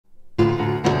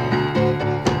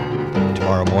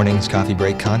Tomorrow morning's Coffee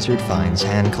Break Concert finds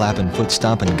hand clapping, foot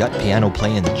stomping, gut piano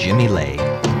playing Jimmy Ley.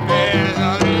 There's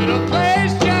a little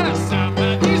place just south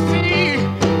of D.C.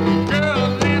 Girl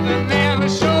living there, the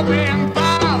show been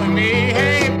following me.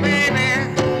 Hey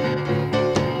baby,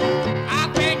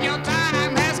 I think your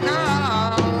time has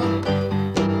come.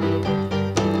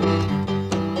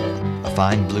 A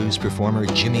fine blues performer,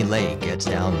 Jimmy Ley, gets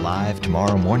down live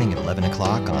tomorrow morning at 11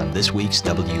 o'clock on this week's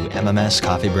WMMS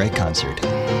Coffee Break Concert.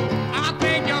 I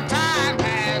think your time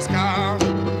has come.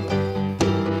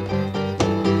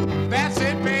 That's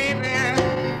it, baby.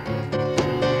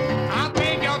 I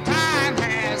think your time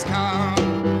has come.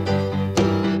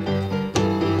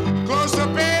 Closer,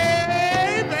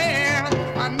 baby.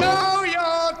 I know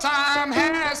your time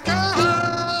has come.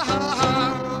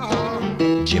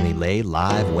 Jimmy Ley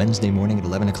live Wednesday morning at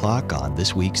 11 o'clock on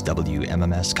this week's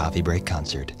WMMS Coffee Break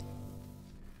Concert.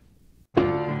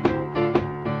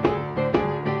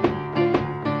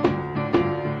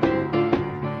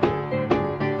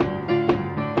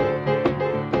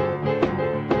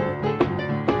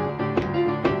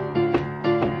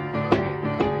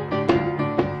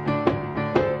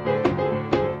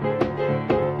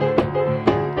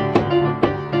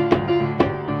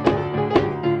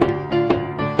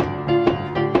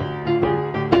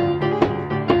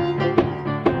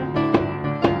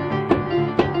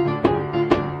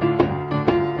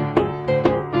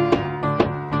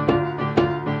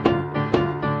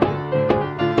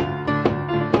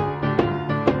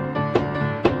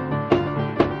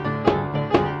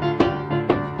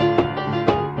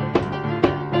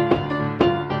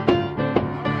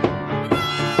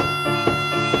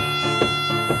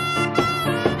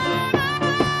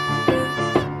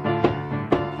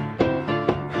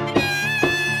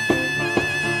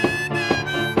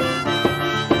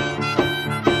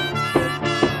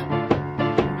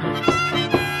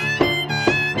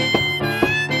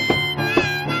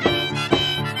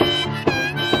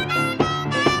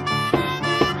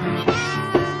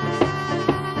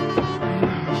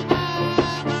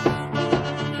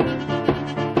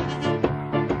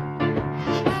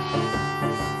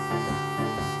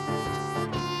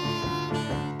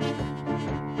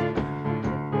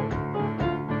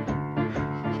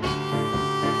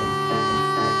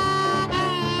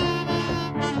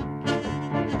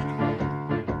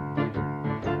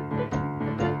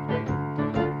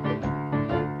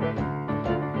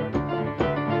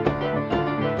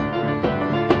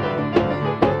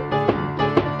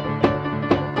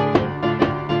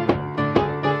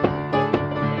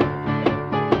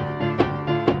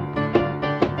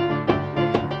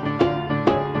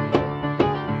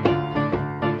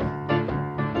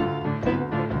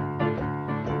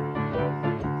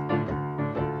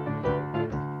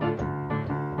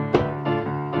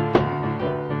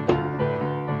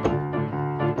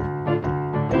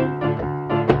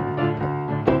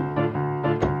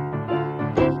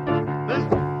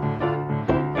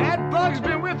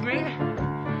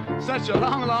 Such a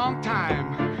long, long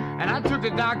time, and I took the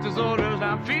doctor's orders.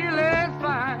 I'm feeling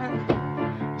fine.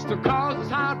 Still causes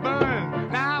heartburn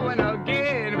now and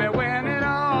again, but when it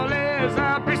all is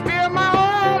up, it's still my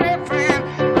only friend.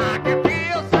 I can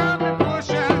feel something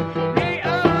pushing me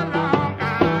along.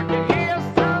 I can hear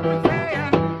something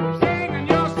saying, singing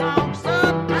your song.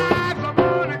 Sometimes I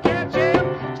wanna catch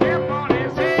him, step on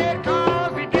his head,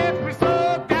 'cause he gets me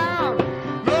so down.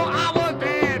 Though I was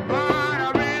dead, but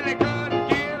I really couldn't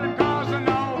kill him, 'cause I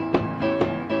know.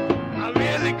 I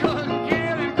really couldn't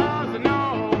kill him, 'cause I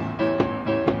know.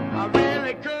 I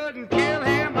really couldn't kill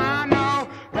him, I know.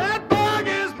 That bug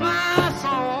is my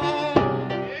soul.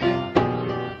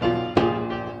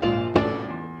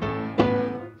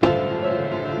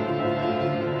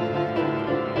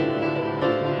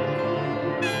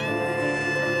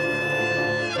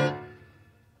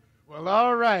 Well,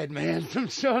 all right, man. Some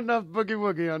sure enough boogie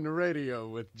woogie on the radio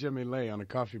with Jimmy Ley on a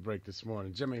coffee break this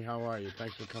morning. Jimmy, how are you?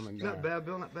 Thanks for coming down. Not bad,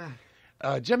 Bill, not bad.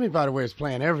 Jimmy, by the way, is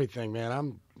playing everything,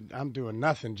 man. I'm doing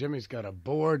nothing. Jimmy's got a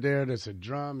board there. There's a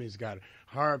drum. He's got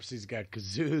harps. He's got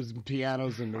kazoos and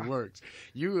pianos in the works.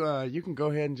 You can go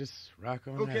ahead and just rock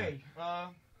on. Okay,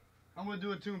 I'm going to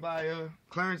do a tune by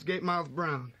Clarence Gatemouth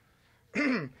Brown.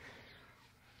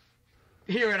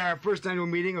 Here at our first annual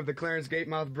meeting of the Clarence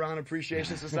Gatemouth Brown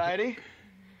Appreciation Society.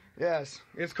 Yes,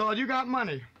 it's called You Got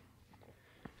Money.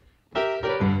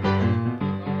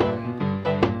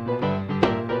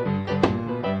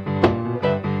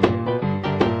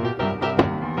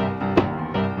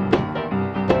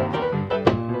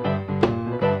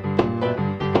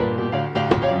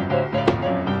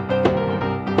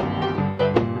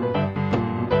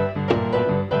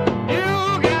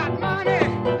 You got money,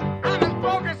 I'm as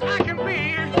broke as I can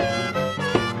be.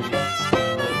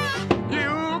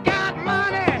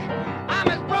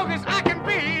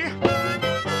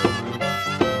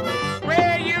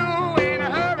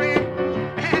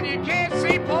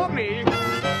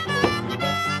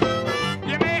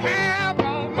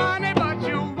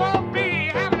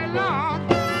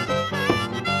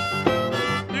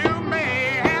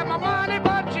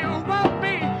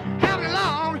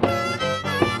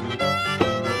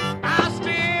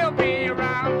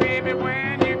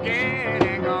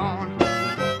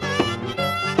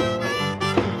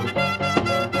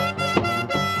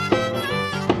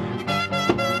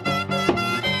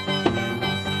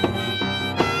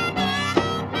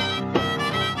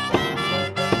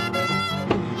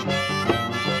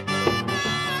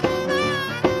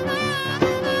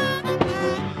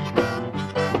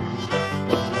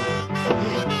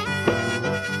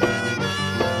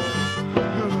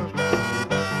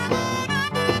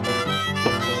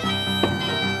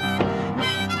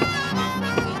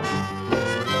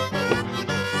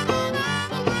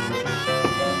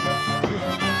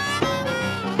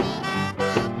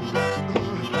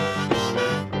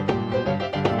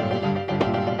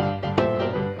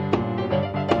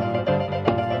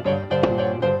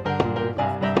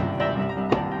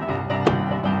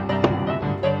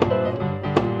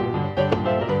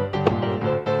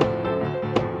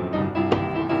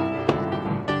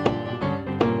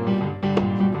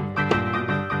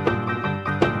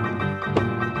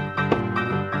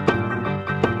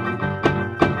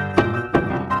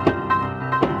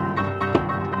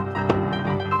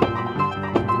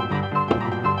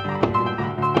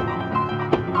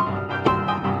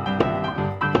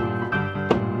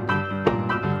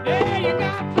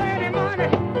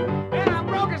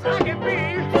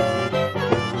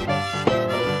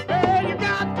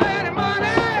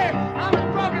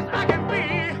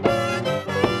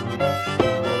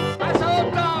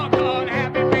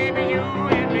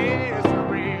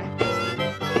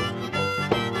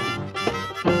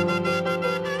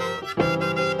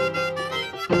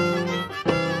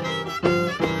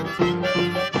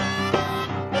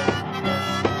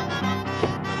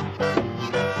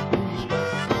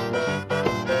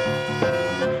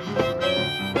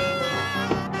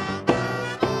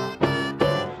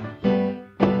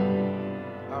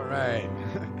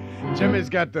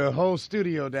 got the whole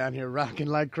studio down here rocking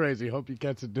like crazy. Hope you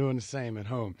cats are doing the same at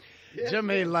home. Yeah,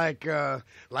 Jimmy, like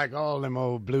all them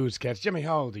old blues cats. Jimmy,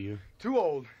 how old are you? Too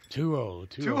old. Too old.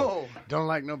 Don't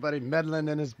like nobody meddling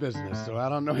in his business, so I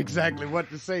don't know exactly what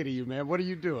to say to you, man. What are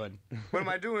you doing? What am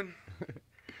I doing?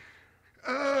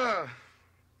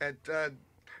 At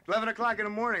 11 o'clock in the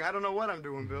morning. I don't know what I'm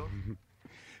doing, Bill.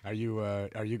 Are you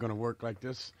going to work like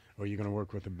this, or are you going to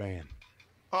work with a band?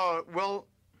 Well,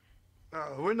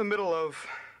 we're in the middle of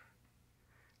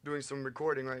doing some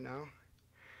recording right now.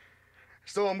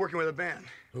 So I'm working with a band.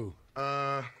 Who?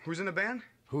 Who's in the band?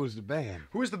 Who's the band?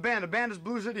 Who is the band? The band is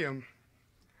Blues Idiom.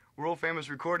 World famous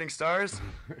recording stars.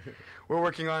 We're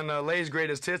working on Ley's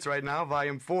Greatest Hits right now,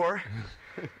 Volume 4.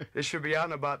 It should be out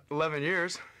in about 11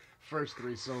 years. First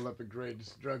 3 sold up at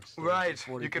Greatest Drugstore. Right.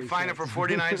 You can find it for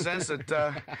 49 cents at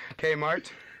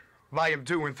Kmart. Volume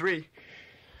 2 and 3.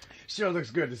 Sure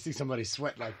looks good to see somebody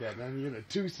sweat like that, man. You know,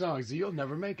 2 songs, you'll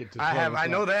never make it to I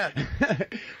know that.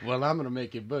 Well, I'm going to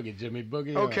make you boogie, Jimmy.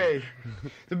 Boogie. Okay.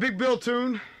 The Big Bill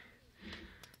tune,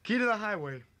 Key to the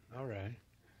Highway. All right.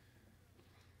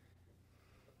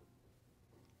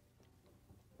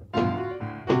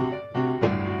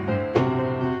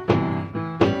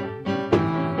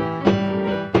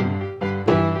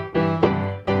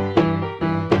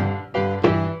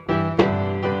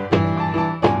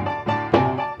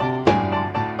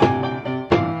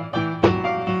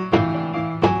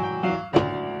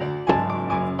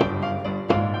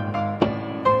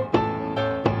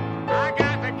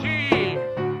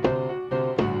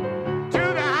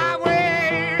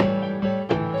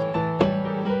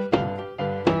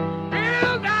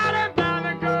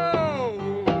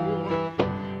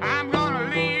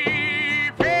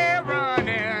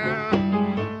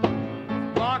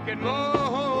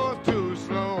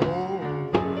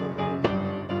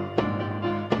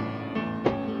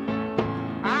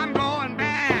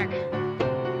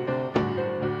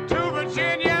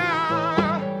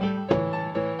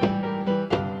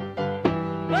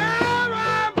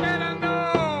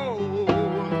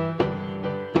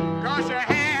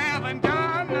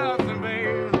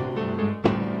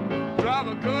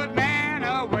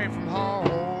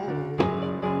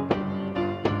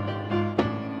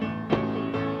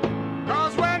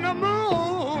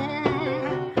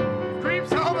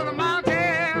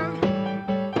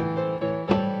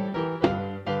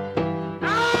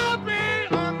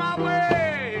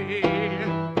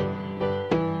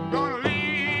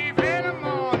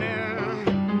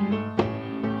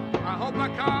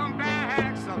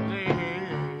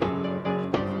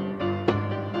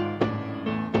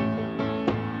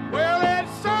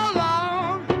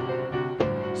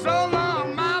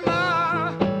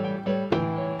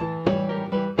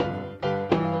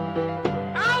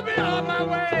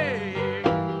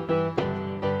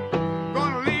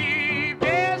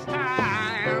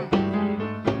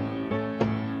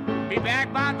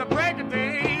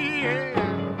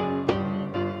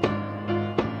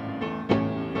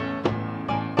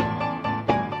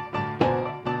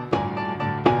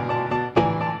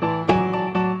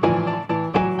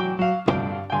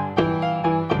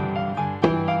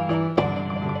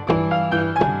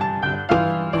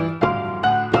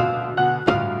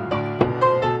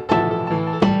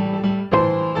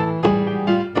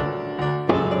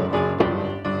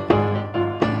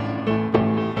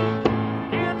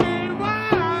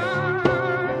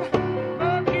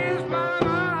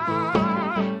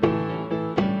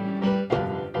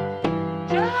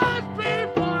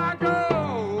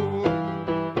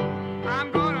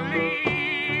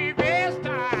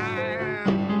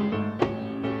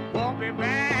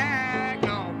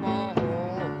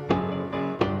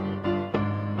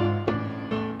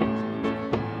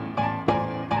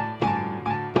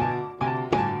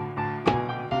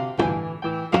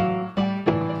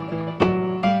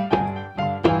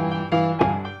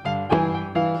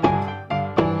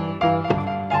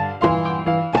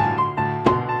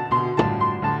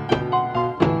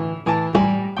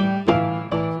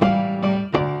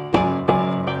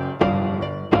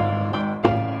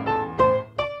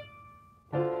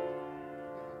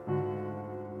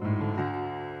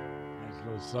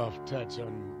 Soft touch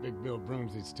on Big Bill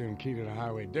Broomsey's tune, Key to the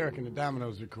Highway. Derek and the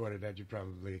Dominoes recorded that. You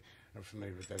probably are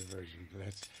familiar with that version.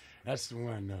 But that's the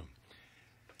one, though.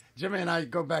 Jimmy and I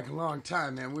go back a long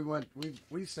time, man.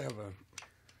 We used to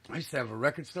have a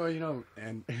record store, you know,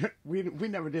 and we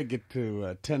never did get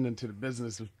to tend into the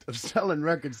business of selling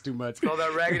records too much. All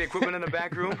that ragged equipment in the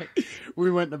back room? We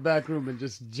went in the back room and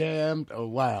just jammed a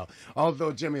while.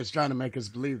 Although Jimmy is trying to make us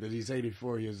believe that he's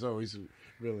 84 years old. He's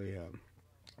really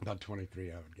about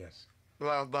 23, I would guess.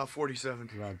 Well, about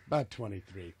 47. About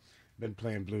 23. Been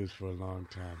playing blues for a long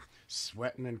time.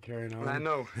 Sweating and carrying on. I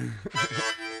know.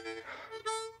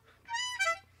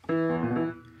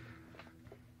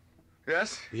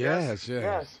 Yes? Yes.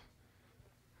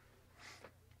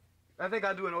 I think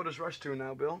I'll do an Otis Rush tune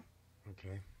now, Bill.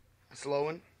 Okay. A slow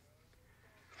one.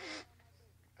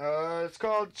 It's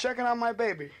called Checking on My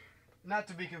Baby. Not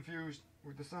to be confused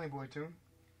with the Sonny Boy tune.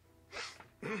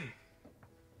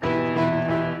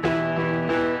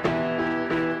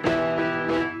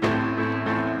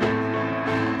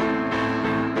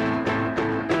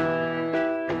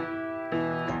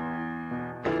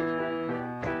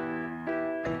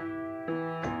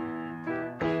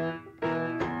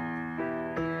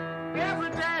 Every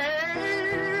day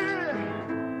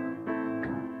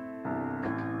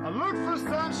I look for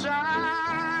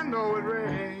sunshine, though it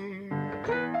rains.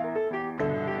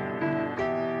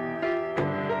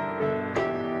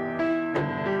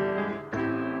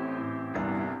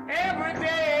 Every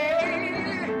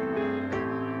day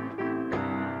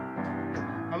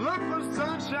I look for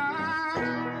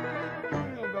sunshine,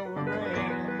 though it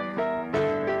rains.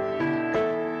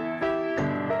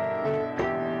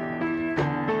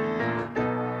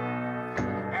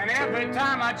 And every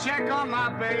time I check on my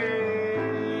baby,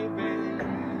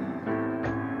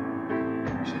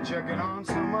 she checking on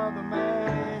some other man.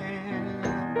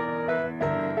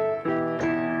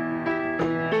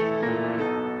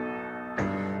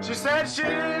 She said she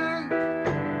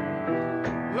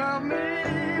loved me,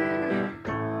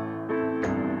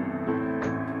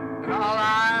 and all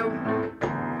I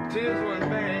tears were in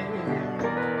vain.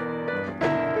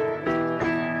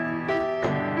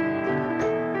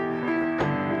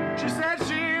 She said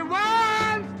she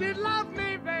once did love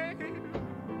me, baby,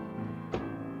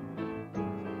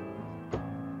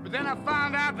 but then I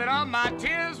found out that all my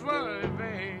tears were in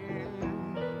vain.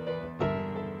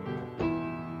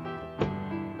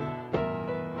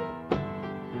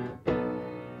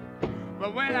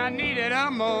 But when I needed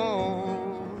her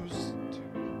most,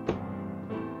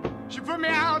 she put me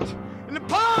out in the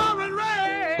pouring rain.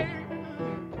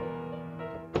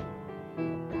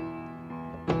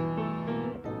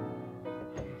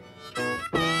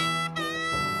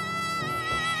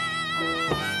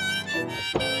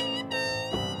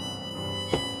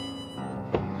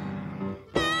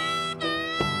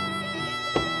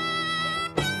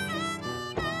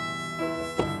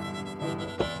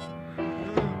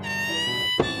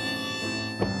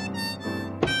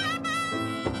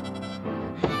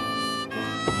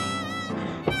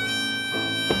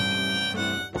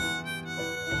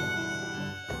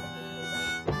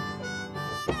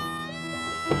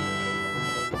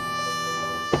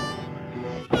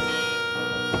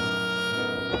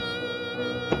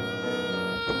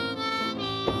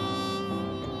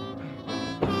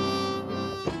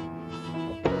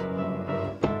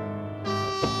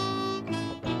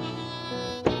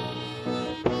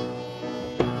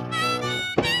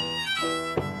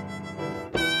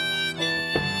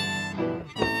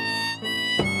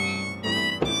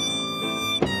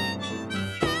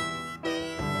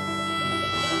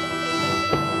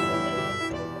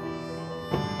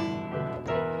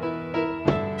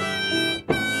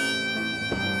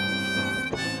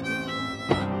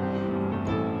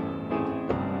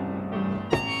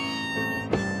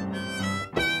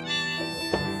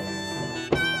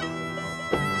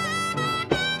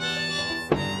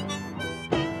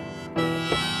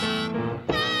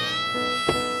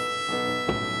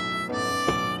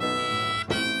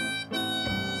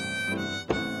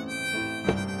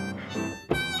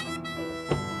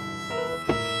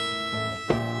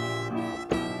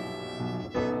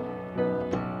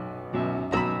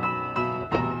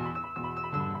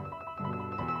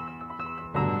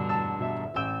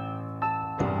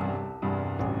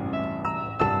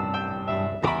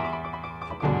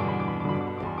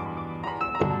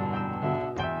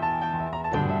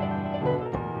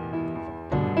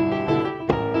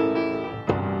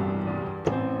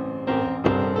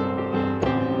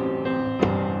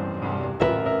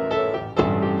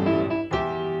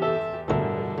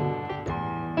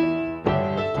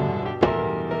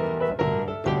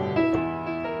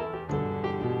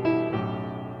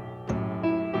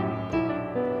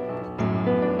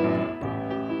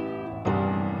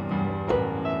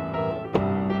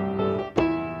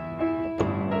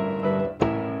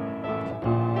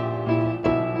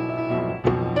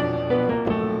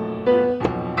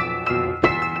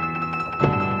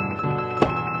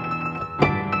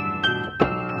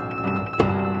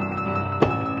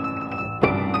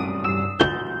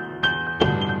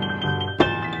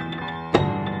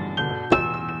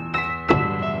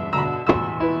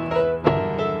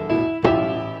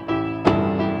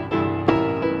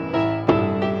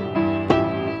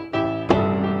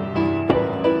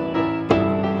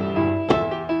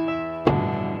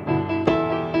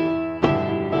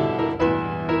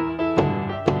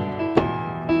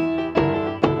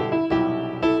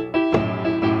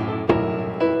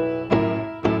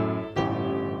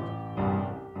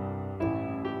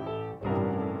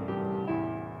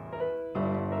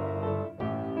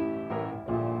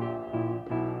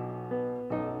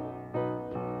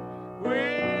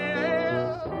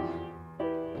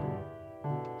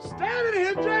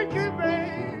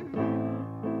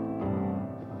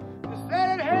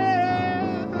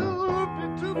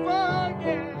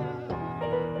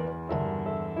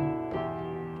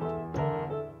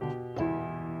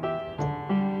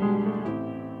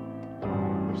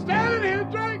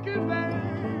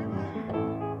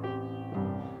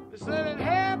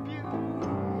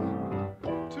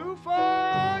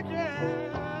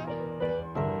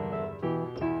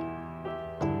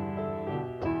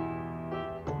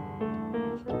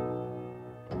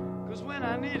 when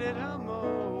I needed her most.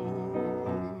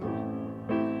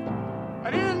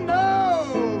 I didn't know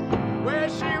where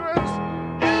she was.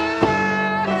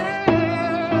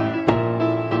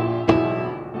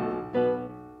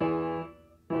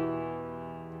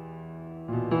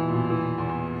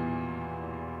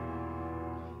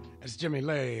 It's Jimmy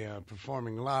Ley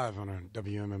performing live on our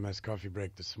WMMS Coffee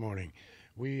Break this morning.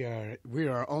 We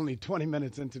are only 20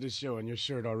 minutes into the show, and your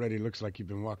shirt already looks like you've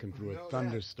been walking through a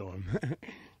thunderstorm.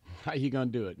 How you gonna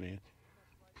do it, man?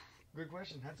 Good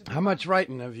question. How much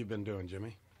writing have you been doing,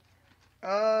 Jimmy?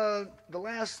 The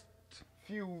last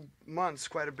few months,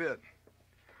 quite a bit.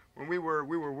 When we were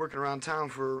working around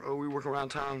town we were working around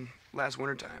town last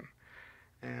wintertime,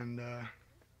 and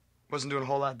wasn't doing a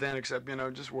whole lot then except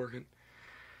just working.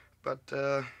 But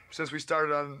since we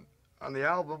started on the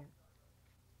album,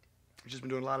 we've just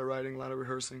been doing a lot of writing, a lot of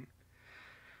rehearsing,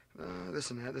 this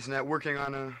and that, working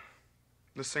on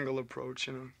the single approach,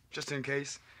 just in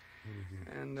case.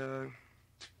 Mm-hmm. And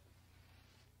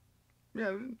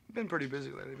yeah, been pretty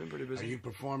busy lately. Been pretty busy. Are you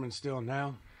performing still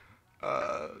now?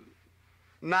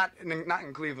 Not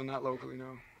in Cleveland, not locally,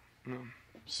 no.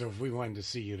 So if we wanted to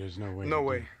see you, there's no way. No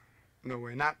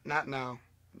way. Not now.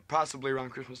 Possibly around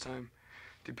Christmas time.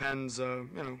 Depends,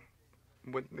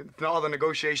 with all the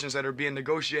negotiations that are being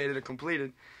negotiated or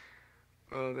completed,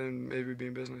 then maybe we'd be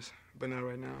in business, but not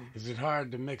right now. Is it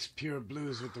hard to mix pure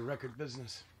blues with the record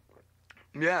business?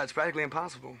 Yeah, it's practically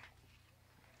impossible.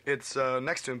 It's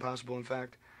next to impossible, in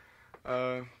fact.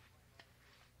 I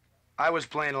was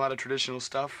playing a lot of traditional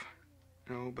stuff,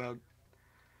 about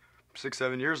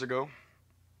 6-7 years ago,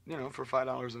 for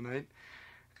 $5 a night,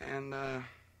 and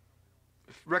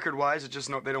record-wise, it's just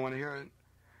they don't want to hear it.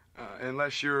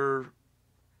 Unless you're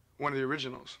one of the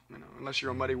originals, unless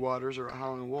you're a Muddy Waters or a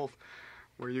Howlin' Wolf,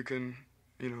 where you can,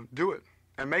 do it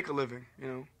and make a living,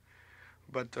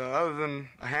 But other than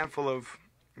a handful of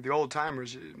the old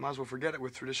timers, you might as well forget it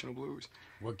with traditional blues.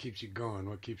 What keeps you going?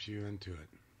 What keeps you into it?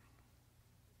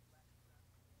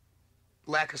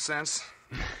 Lack of sense,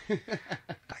 I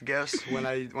guess. When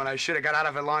I should have got out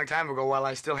of it a long time ago, while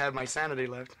I still had my sanity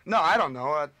left. No, I don't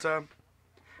know.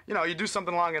 You do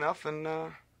something long enough, and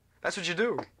that's what you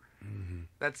do. Mm-hmm.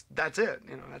 That's it.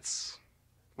 That's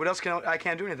what else I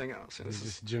can't do anything else. It's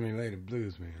just Jimmy Ley, the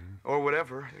blues man. Or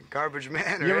whatever, Garbage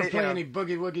Man. You ever play any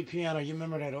boogie woogie piano? You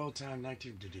remember that old time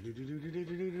 19?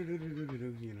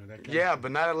 That kind of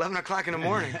but not at 11 o'clock in the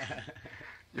morning.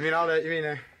 You mean all that? You mean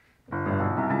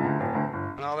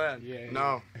and all that? Yeah.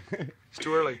 No, it's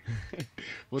too early.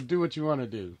 Well, do what you want to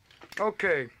do.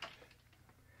 Okay,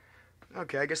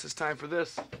 I guess it's time for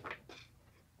this.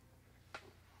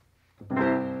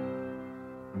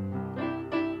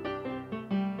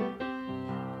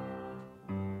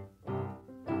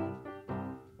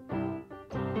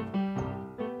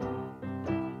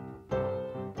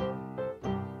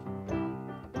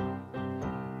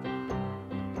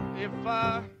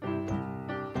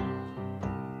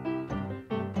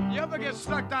 If you ever get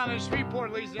stuck down in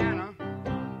Shreveport, Louisiana,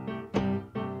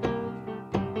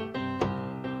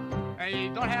 and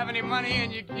you don't have any money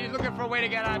and you're looking for a way to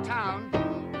get out of town,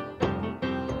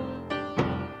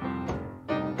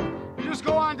 you just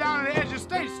go on down to the edge of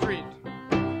State Street.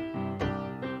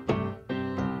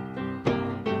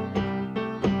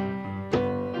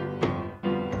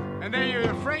 And then you're in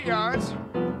the freight yards.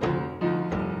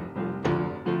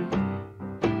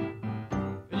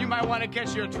 And you might want to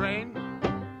catch your train.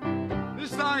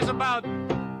 This song is about a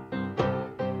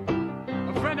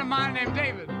friend of mine named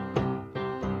David.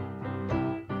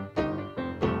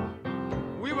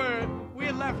 We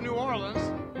had left New Orleans,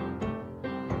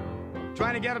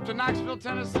 trying to get up to Knoxville,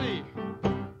 Tennessee.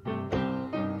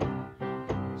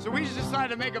 So we just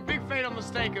decided to make a big fatal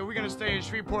mistake, and we're going to stay in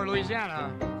Shreveport,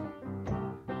 Louisiana.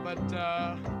 But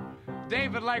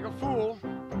David, like a fool,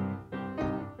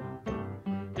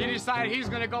 he decided he's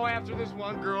going to go after this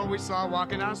one girl we saw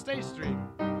walking down State Street,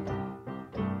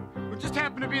 who just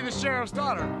happened to be the sheriff's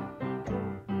daughter.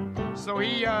 So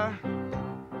he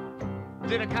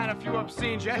did a kind of few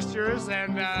obscene gestures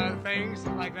and things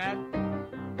like that.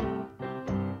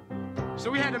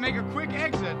 So we had to make a quick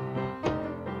exit.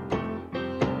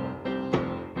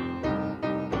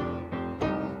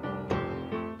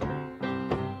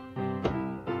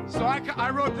 So I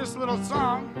wrote this little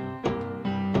song,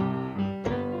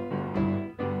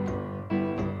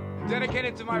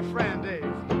 dedicated to my friend Dave.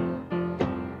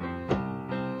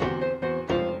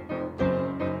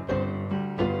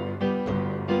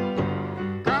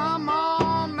 Come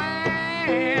on,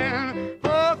 man,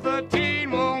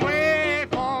 413 will wait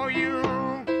for you.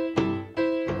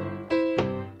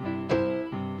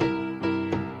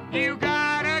 You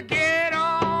gotta get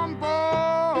on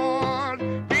board.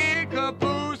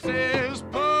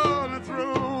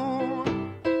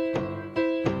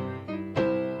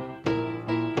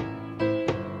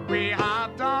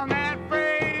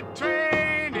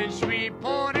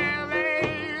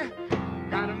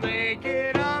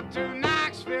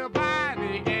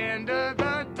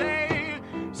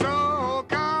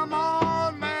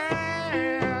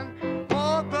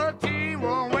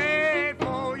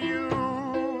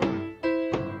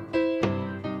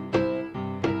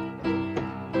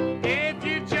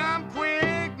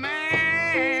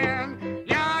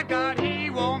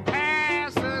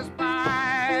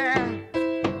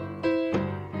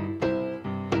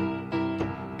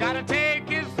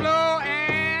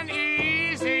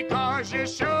 but you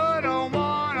sure don't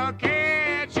wanna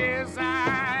catch his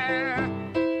eye.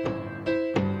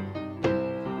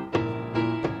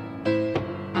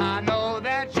 I know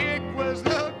that chick was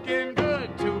looking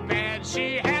good, too bad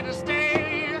she had to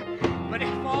stay. But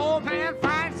if old man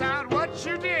finds out what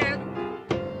you did,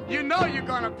 you know you're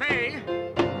gonna pay.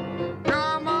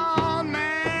 Come on,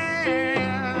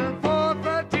 man,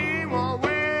 413 will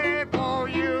wait for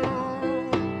you.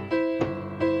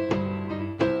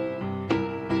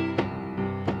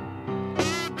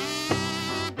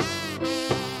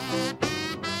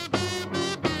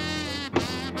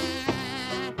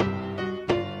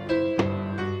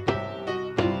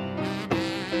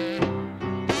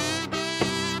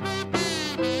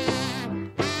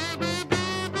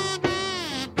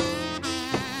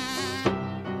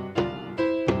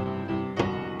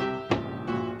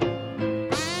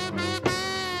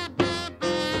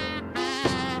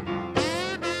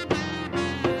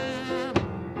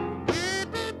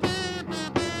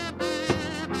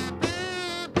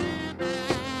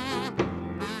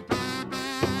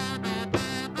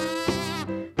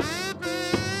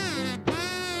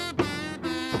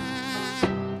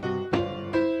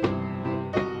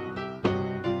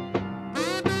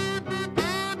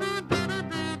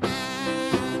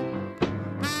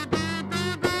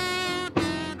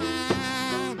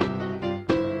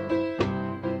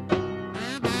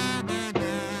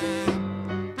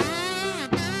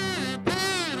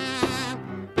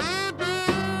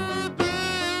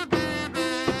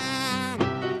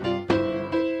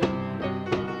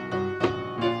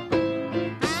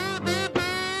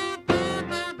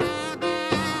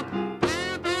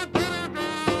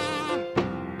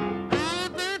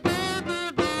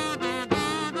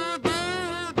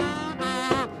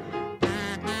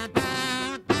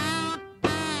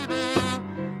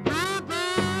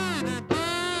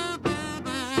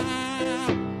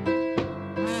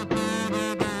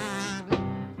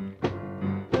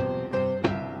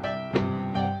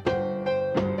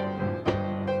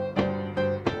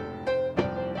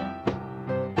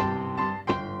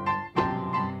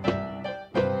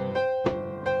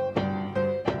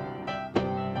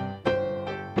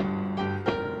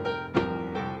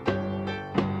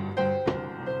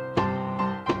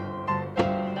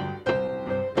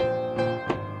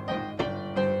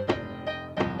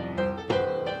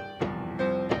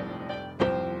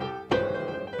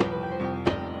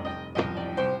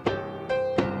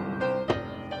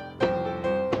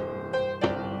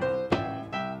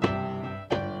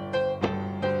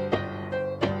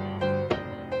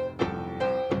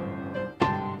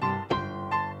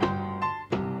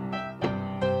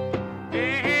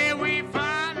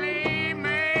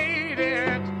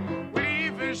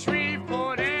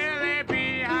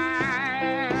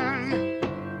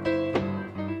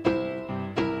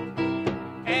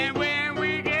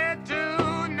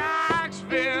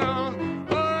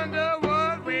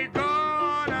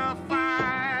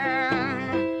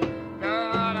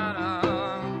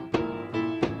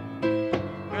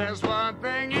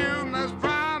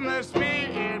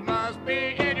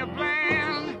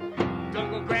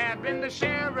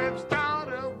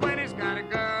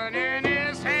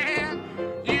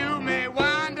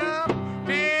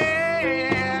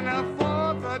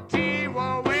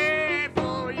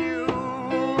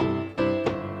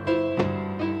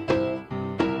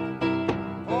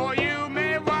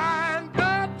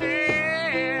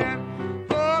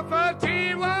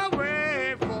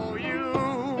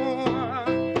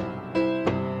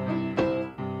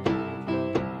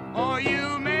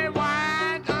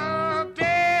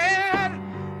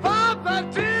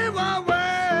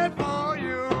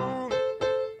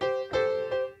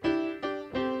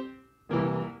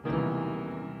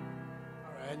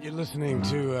 You're listening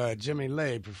to Jimmy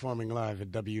Ley performing live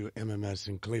at WMMS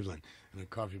in Cleveland in a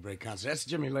Coffee Break Concert. That's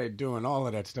Jimmy Ley doing all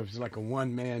of that stuff. He's like a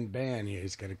one-man band here.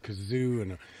 He's got a kazoo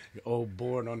and an old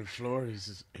board on the floor.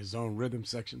 He's his own rhythm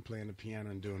section, playing the piano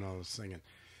and doing all the singing.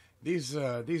 These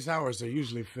hours are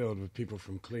usually filled with people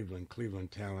from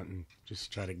Cleveland talent, and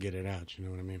just try to get it out, you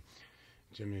know what I mean?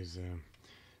 Jimmy's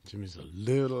a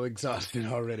little exhausted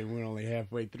already. We're only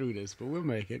halfway through this, but we'll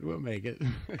make it.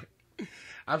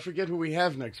 I forget who we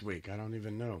have next week. I don't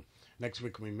even know. Next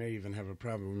week we may even have a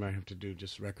problem. We might have to do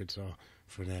just records all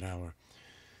for that hour.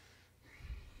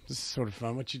 This is sort of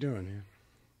fun. What you doing, man?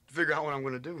 Figure out what I'm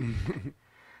going to do.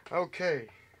 Okay.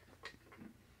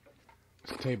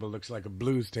 This table looks like a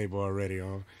blues table already.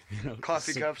 All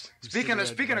coffee cups. Speaking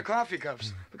of coffee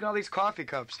cups, look at all these coffee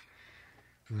cups.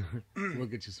 We'll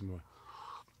get you some more.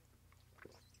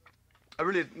 I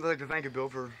really like to thank you, Bill,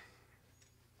 for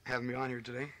having me on here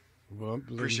today. Well,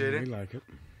 appreciate it. We like it.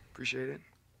 Appreciate it.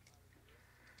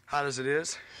 Hot as it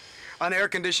is.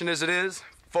 unair-conditioned as it is,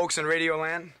 folks in Radio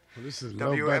Land. Well, this is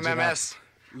WMMS,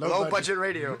 low budget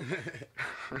radio.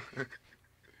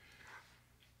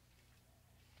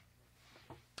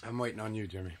 I'm waiting on you,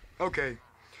 Jimmy. Okay,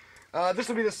 this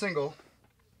will be the single.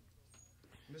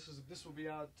 This will be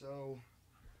out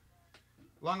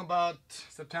long about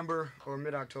September or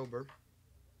mid-October.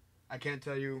 I can't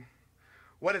tell you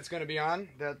what it's going to be on.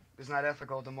 That is not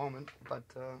ethical at the moment, but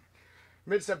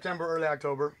mid-September, early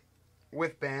October,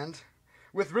 with band,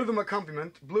 with rhythm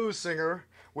accompaniment, blues singer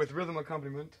with rhythm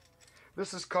accompaniment.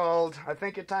 This is called I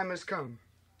Think Your Time Has Come.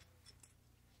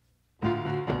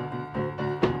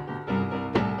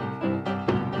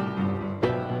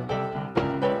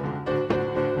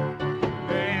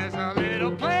 There's a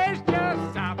little place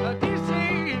just south of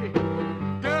D.C.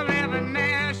 Girl living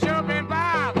there, she'll be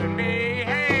bothering me.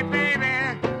 Hey, baby,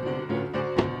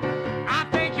 I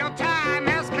think your time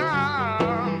has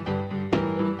come.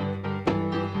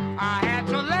 I had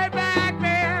to lay back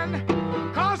then,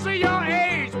 'cause of your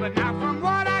age, but now from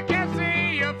what I can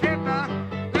see, you've hit the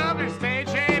lovely stage.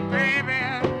 Hey, baby,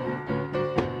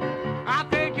 I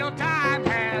think your time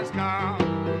has come.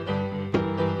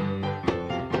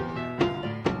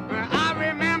 I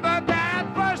remember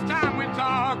that first time we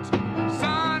talked,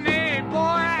 sunny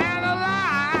boy and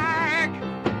alike.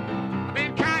 I've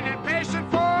been kind of patient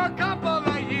for a couple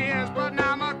of years, but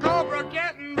now my cobra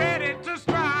getting ready to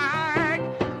strike.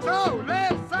 So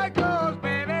let's say close,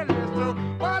 baby, let's do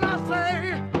what I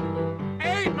say.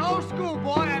 Ain't no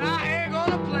schoolboy and I ain't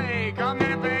gonna play. Come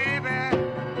here, baby,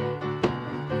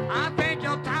 I think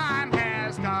your time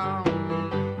has come.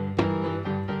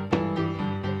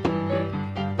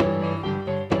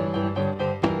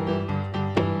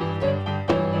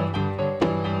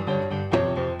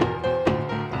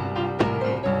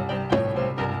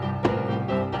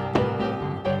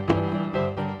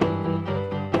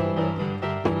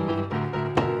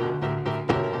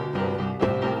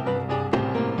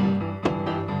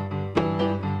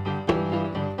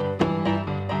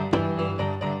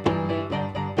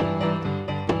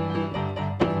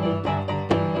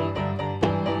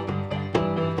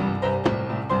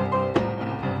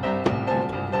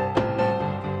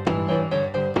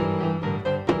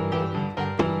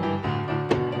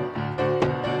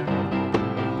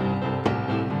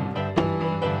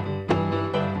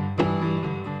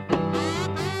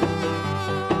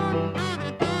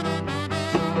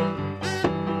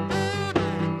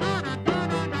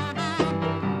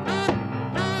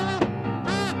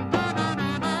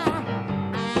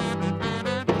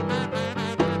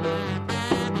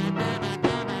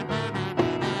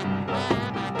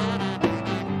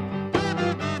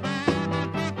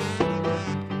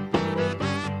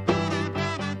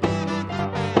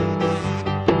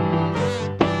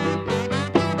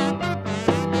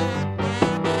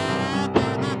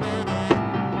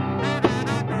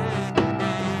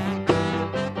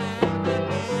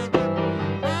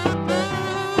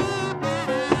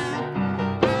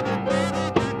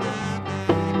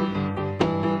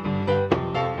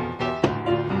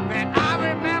 That I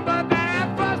remember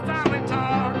that first time we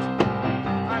talked,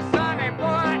 a sunny boy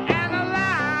and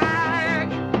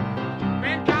alike.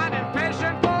 Been kind of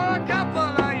patient for a couple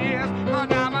of years, but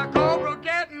now my cobra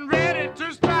getting ready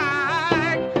to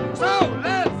strike. So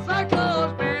let's say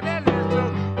close, baby, let's do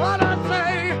what I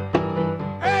say.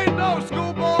 Ain't no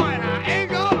schoolboy and I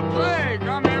ain't gonna play.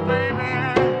 Come here, baby,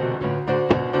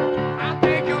 I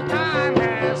think your time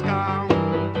has come.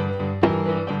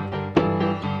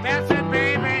 That's it,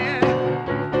 baby,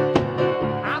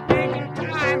 I think your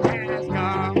time has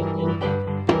come.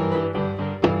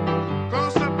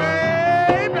 Closer,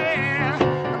 baby,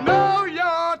 I know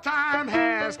your time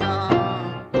has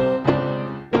come.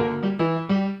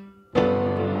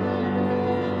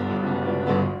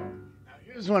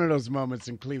 Here's one of those moments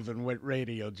in Cleveland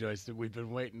radio, Joyce, that we've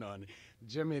been waiting on.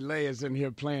 Jimmy Ley is in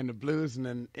here playing the blues, and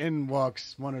then in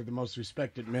walks one of the most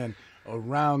respected men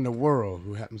around the world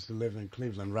who happens to live in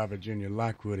Cleveland. Robert Jr.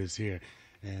 Lockwood is here.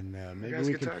 And maybe Got his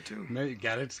we guitar, can, too. Maybe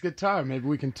got his guitar. Maybe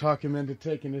we can talk him into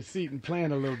taking his seat and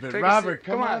playing a little bit. Take a Robert, seat.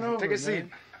 come on over, take a man. seat.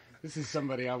 This is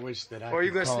somebody I wish that I Or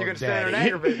you could call gonna stand there and Daddy.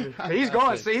 aggravate me? He's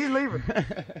going. See, he's leaving.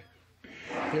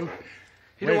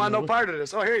 He don't want no part of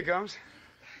this. Oh, here he comes.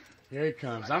 Here he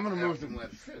comes. I'm gonna move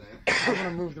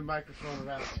the microphone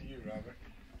around to you, Robert.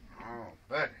 Oh,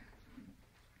 buddy.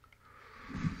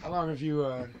 How long have you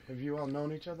all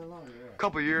known each other long? Yeah.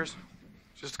 Couple years,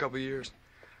 just a couple years.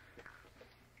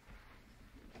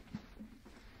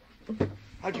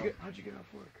 How'd you get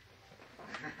off work?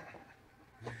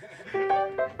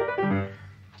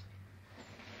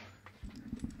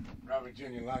 Robert, Robert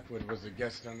Jr. Lockwood was a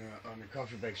guest on the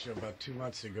Coffeebreak show about 2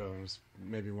 months ago, and it was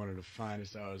maybe one of the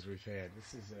finest hours we've had.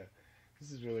 This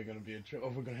is really going to be a trip. Oh,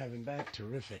 we're going to have him back.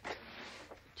 Terrific.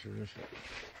 Terrific.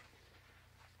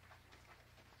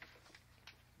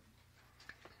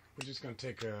 We're just going to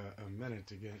take a minute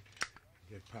to get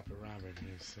Papa Robert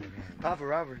here. So, Papa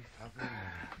Robert. Papa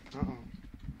Robert. Uh-oh.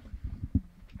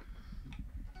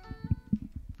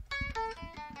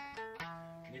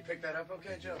 Can you pick that up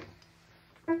okay, Joe?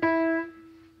 Is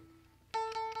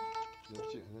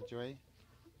that your A?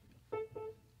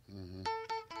 Mm-hmm.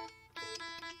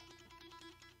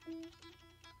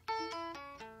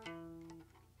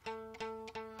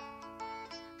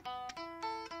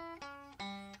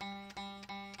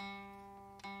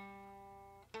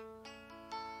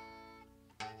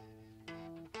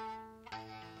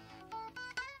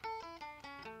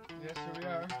 Yes, here we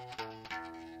are.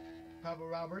 Papa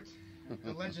Robert.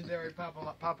 The legendary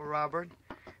Papa Robert.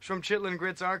 He's from Chitlin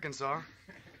Grits, Arkansas.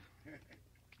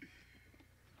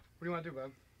 What do you want to do,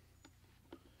 bub?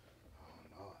 Oh,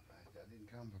 no, I didn't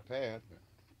come prepared. But...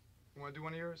 You want to do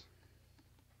one of yours?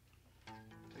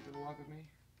 Take a little walk with me?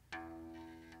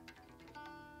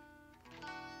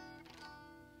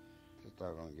 This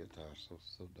doggone guitar is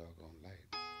so doggone light.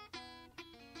 What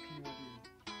do you want to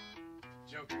do?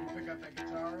 Joe, can you pick up that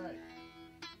guitar all right?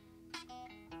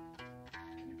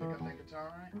 Can you pick up that guitar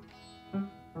all right?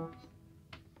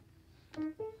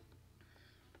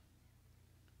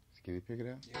 Can you pick it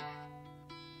up? Yeah.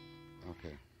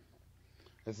 Okay.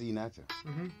 Let's see Nacho.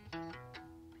 Mm-hmm.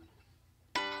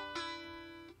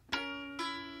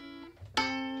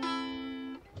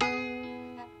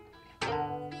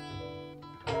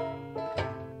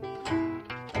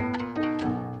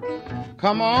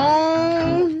 Come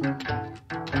on,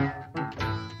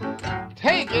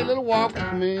 take a little walk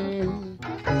with me.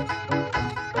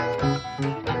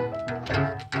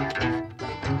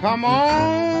 Come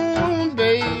on,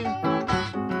 babe,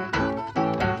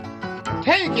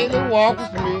 take a little walk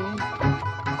with me.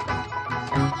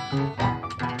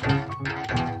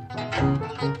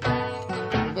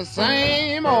 The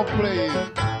same old place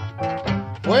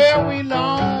where we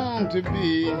long to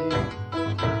be.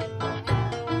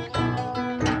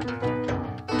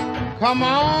 Come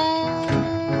on,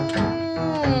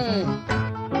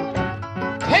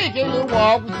 take a little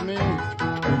walk with me.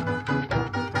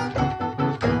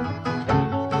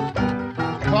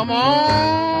 Come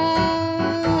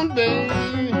on, babe,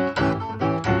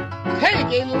 take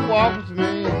a little walk with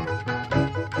me.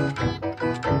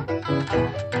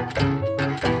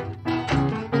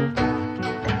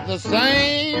 The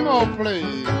same old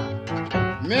place,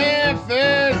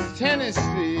 Memphis,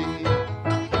 Tennessee.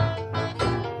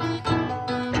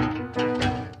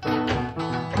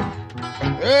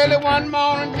 Early one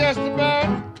morning, just about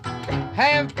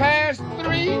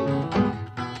 3:30,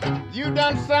 you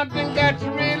done something that's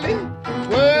really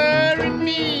worried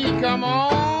me. Come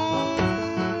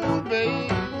on,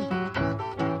 babe,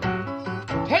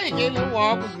 take a little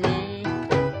walk with me.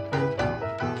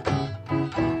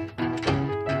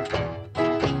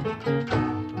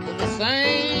 To the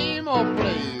same old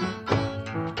place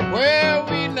where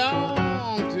we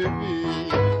long to be.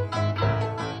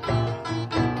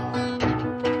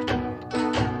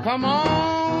 Come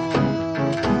on,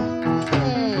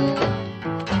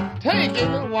 take a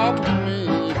little walk with me.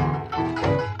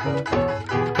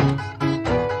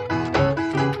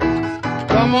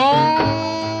 Come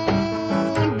on,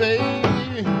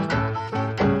 baby,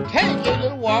 take a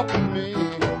little walk with me.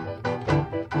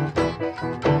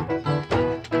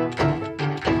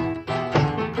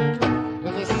 To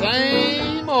the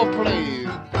same old place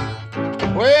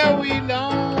where we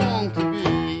long to be.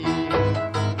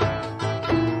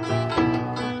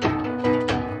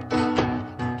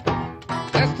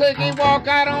 Take a walk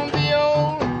out on the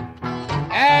old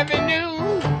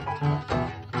avenue.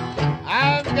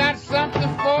 I've got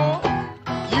something for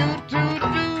you to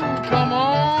do. Come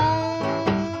on,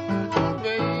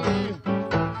 babe,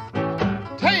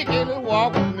 take a little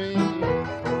walk with me.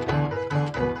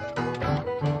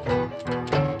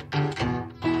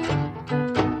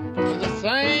 To the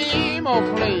same old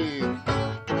place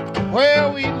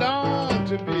where we long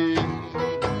to be.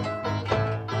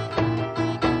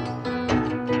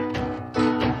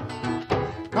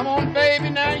 Come on, baby,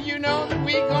 now you know that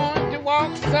we're going to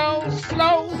walk so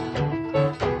slow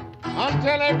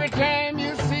until every time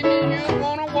you see me, you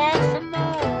want to walk some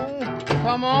more.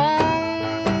 Come on,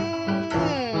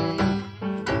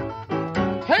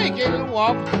 take a little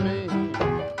walk with me.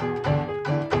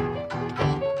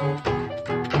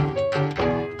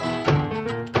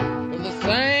 To the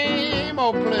same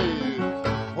old place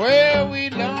where we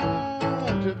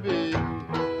long to be.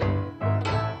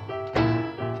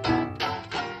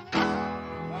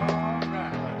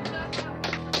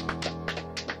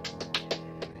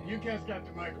 guys got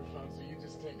the microphone, so you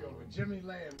just take over. Jimmy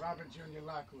Ley and Robert Jr.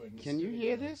 Lockwood. Can you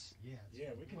hear this? Yeah,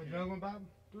 we can. Do another one, Bob?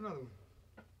 Do another one.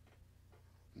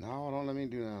 No, don't let me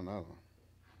do another one.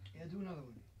 Yeah, do another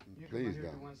one. You Please, come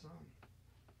God. do one song.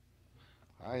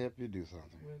 I'll help you do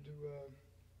something. We're gonna do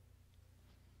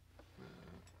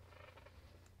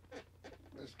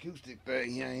This acoustic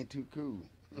thing here ain't too cool.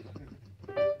 let's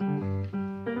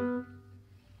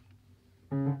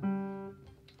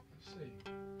see.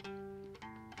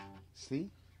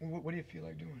 See? What do you feel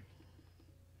like doing?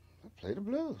 I play the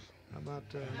blues. How about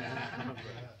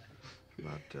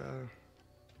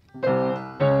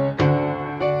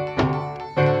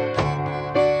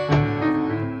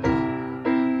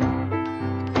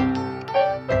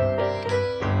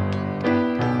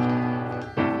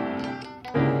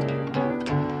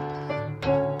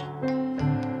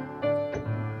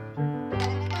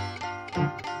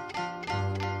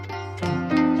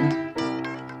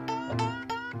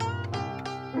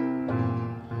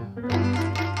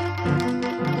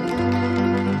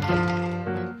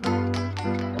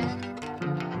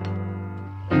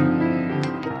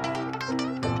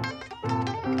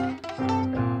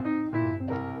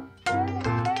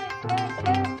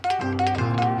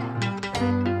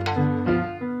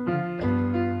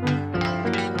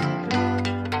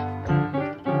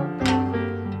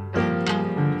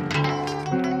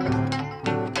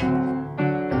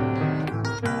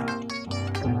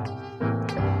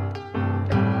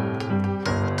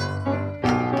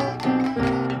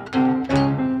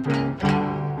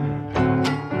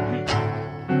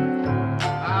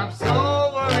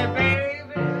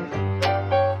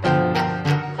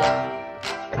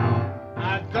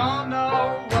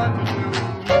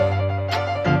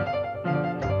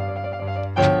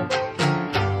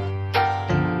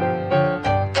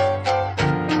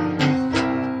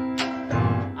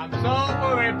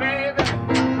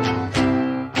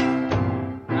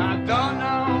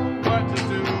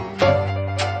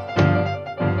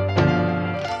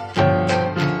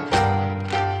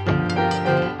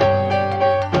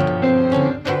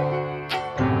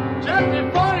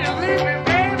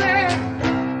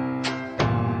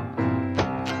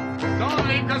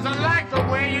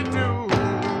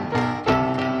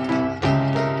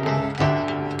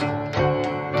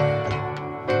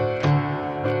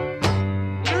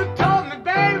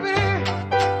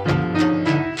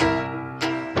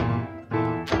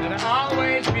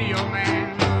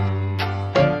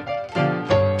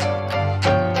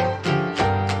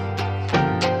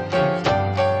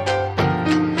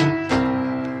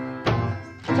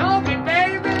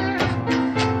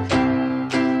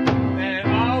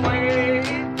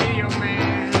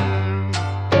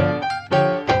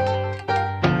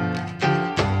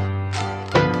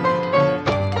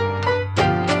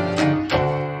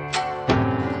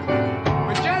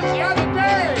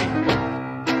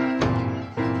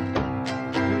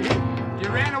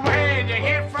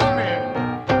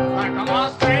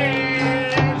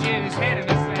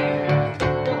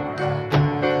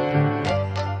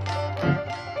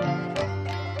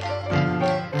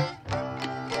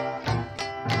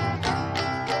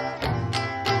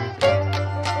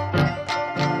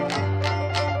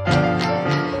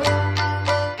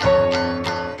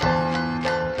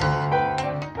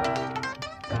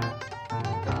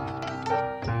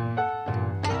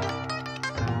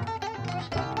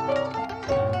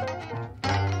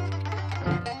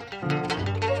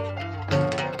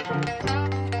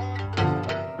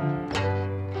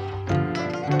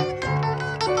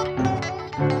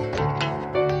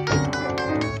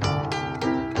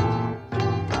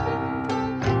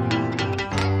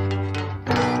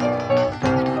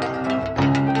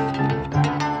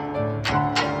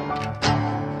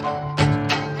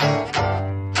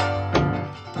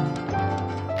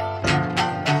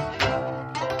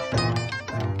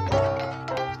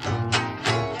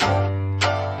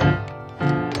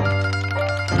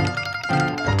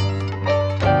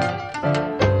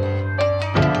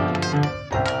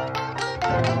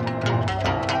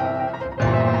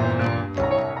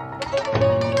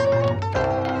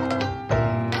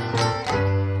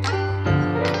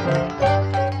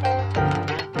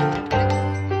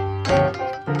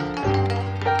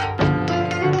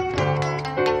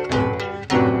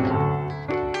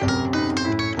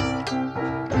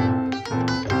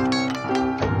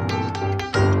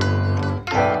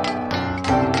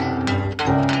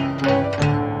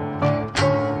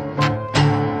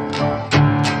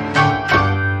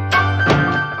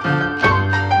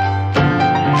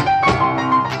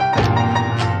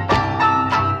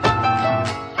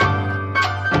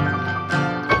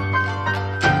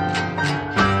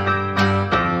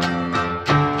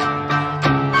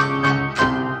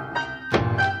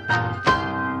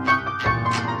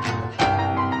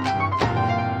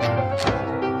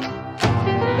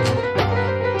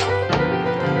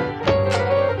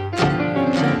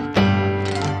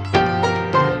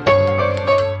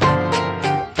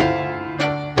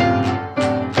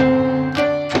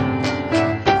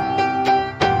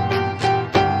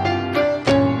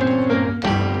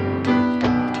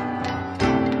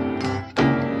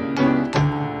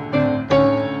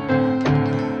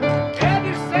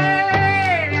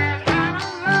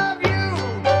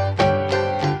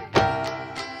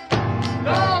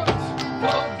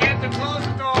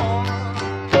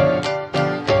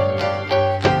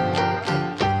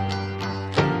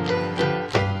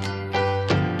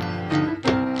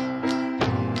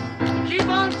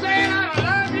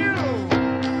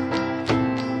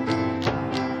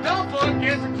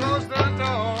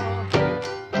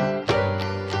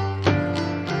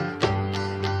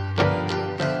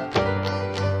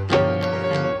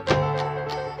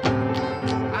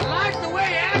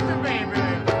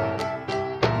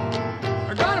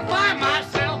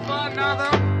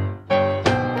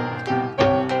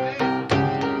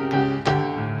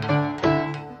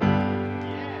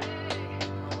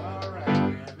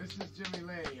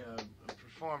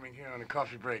on the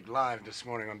Coffee Break live this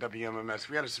morning on WMMS.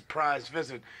 We had a surprise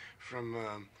visit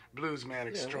from bluesman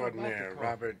extraordinaire,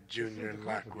 Robert Jr.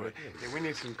 Lockwood. Yeah, we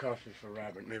need some coffee for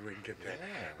Robert. Maybe we can get that.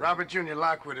 Yeah. Robert Jr.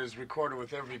 Lockwood is recorded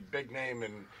with every big name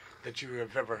that you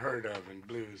have ever heard of in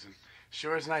blues. And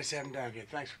sure is nice to have him down here.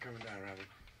 Thanks for coming down, Robert.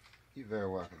 You're very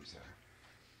welcome, sir.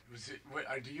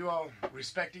 Do you all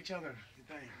respect each other, you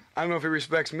think? I don't know if he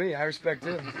respects me. I respect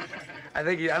him. I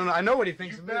think I don't know. I know what he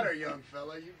thinks you of better, me. You better, young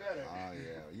fella. You better. Oh,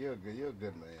 yeah. You're a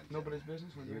good man. Nobody's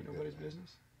business? Nobody's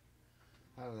business?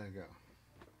 How did that go?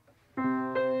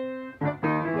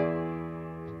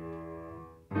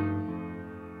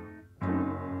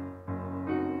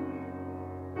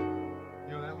 You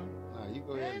know that one? No, you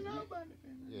go ahead. Ain't nobody.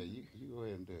 You go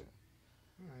ahead and do it.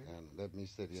 All right. And let me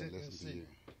sit here and listen to you.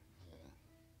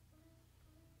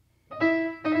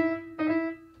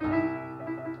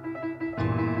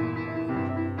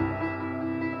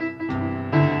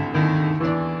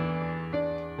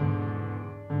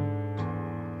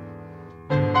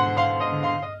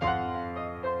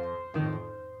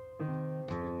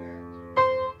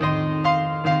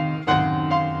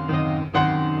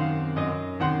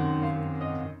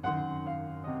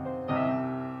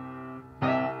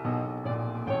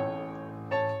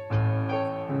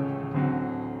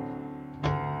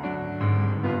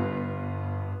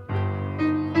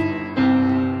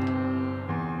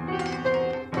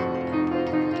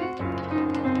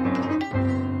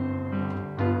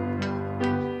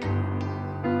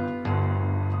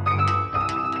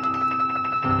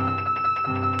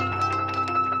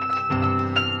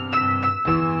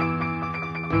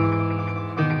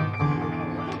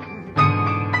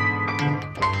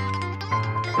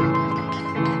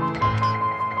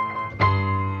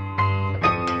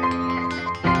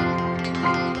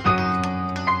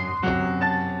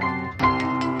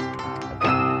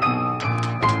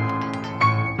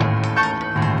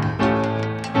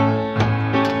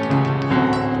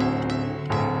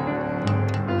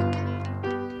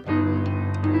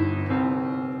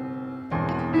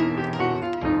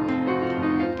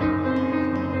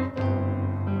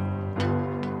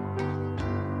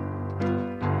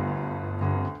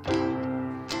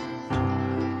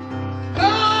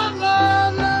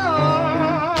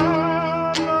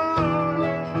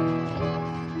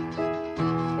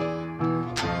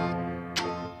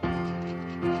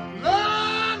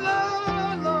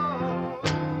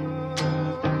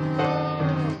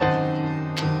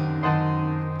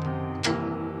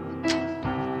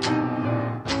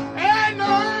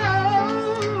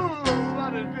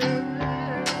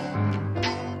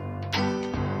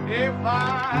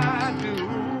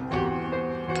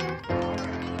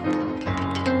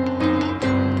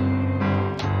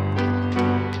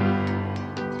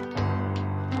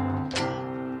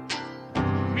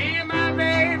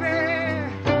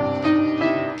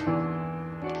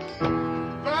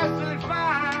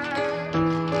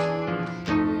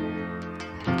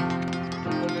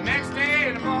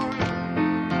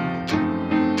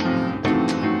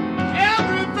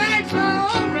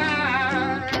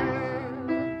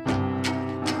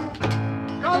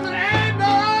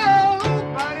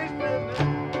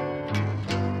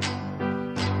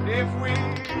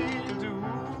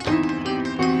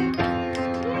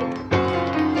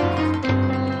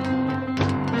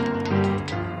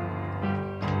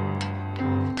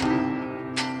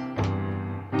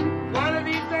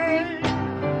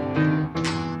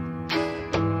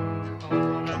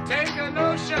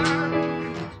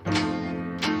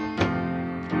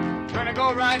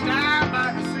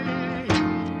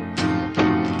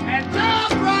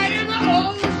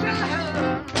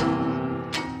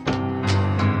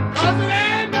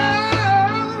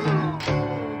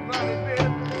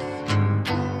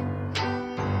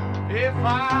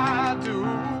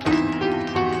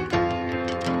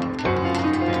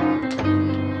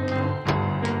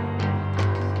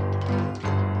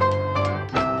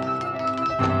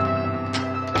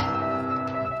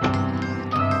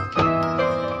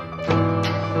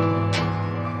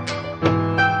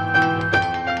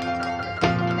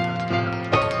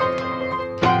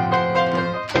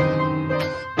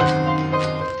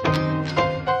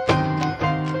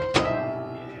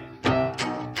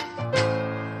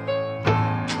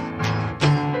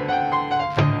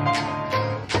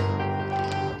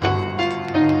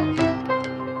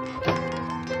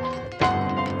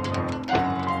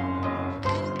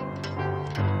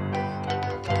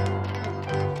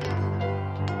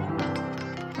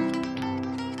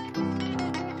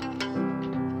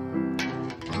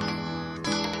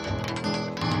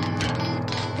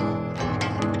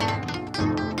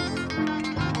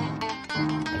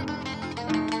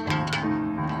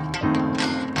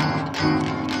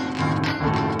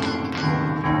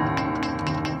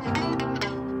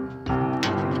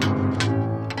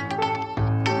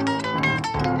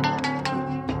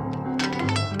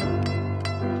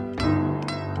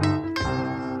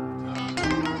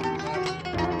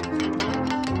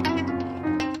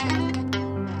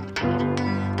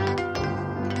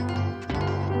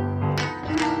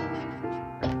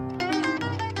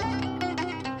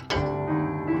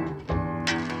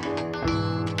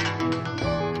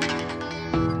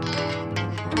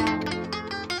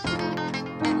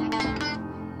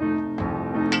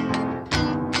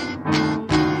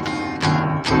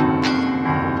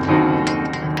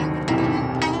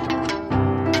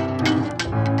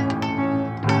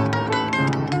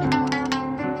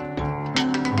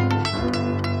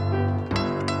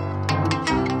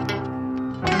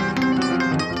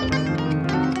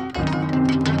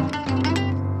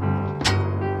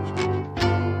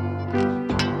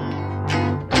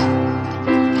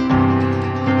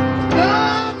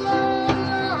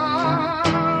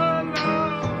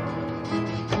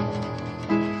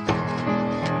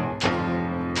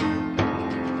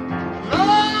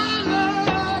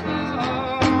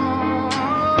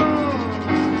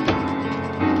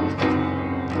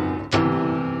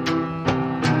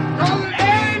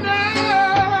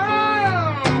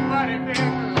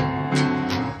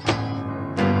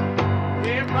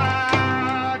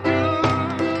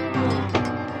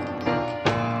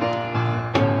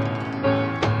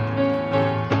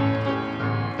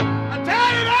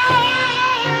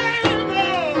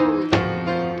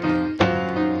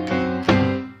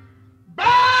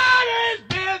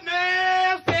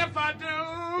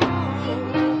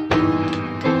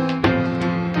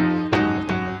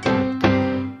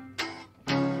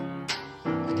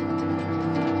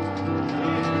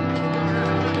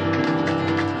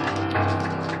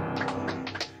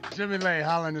 Jimmy Ley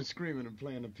hollering and screaming and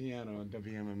playing the piano on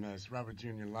WMMS. Robert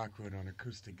Jr. Lockwood on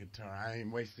acoustic guitar. I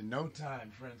ain't wasting no time,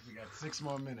 friends. We got 6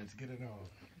 more minutes. Get it on.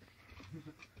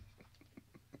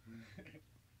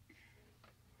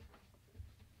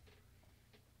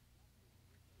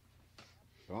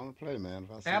 Go on and play, man.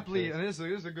 If I see Aptly, you and this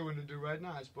is a good one to do right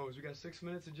now, I suppose. We got 6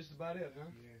 minutes and just about it, huh?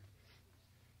 Yeah.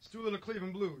 Let's do a little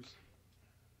Cleveland blues.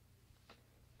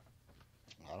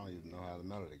 I don't even know how the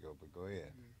melody go, but go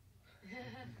ahead.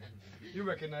 You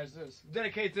recognize this.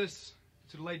 Dedicate this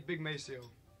to the late Big Maceo.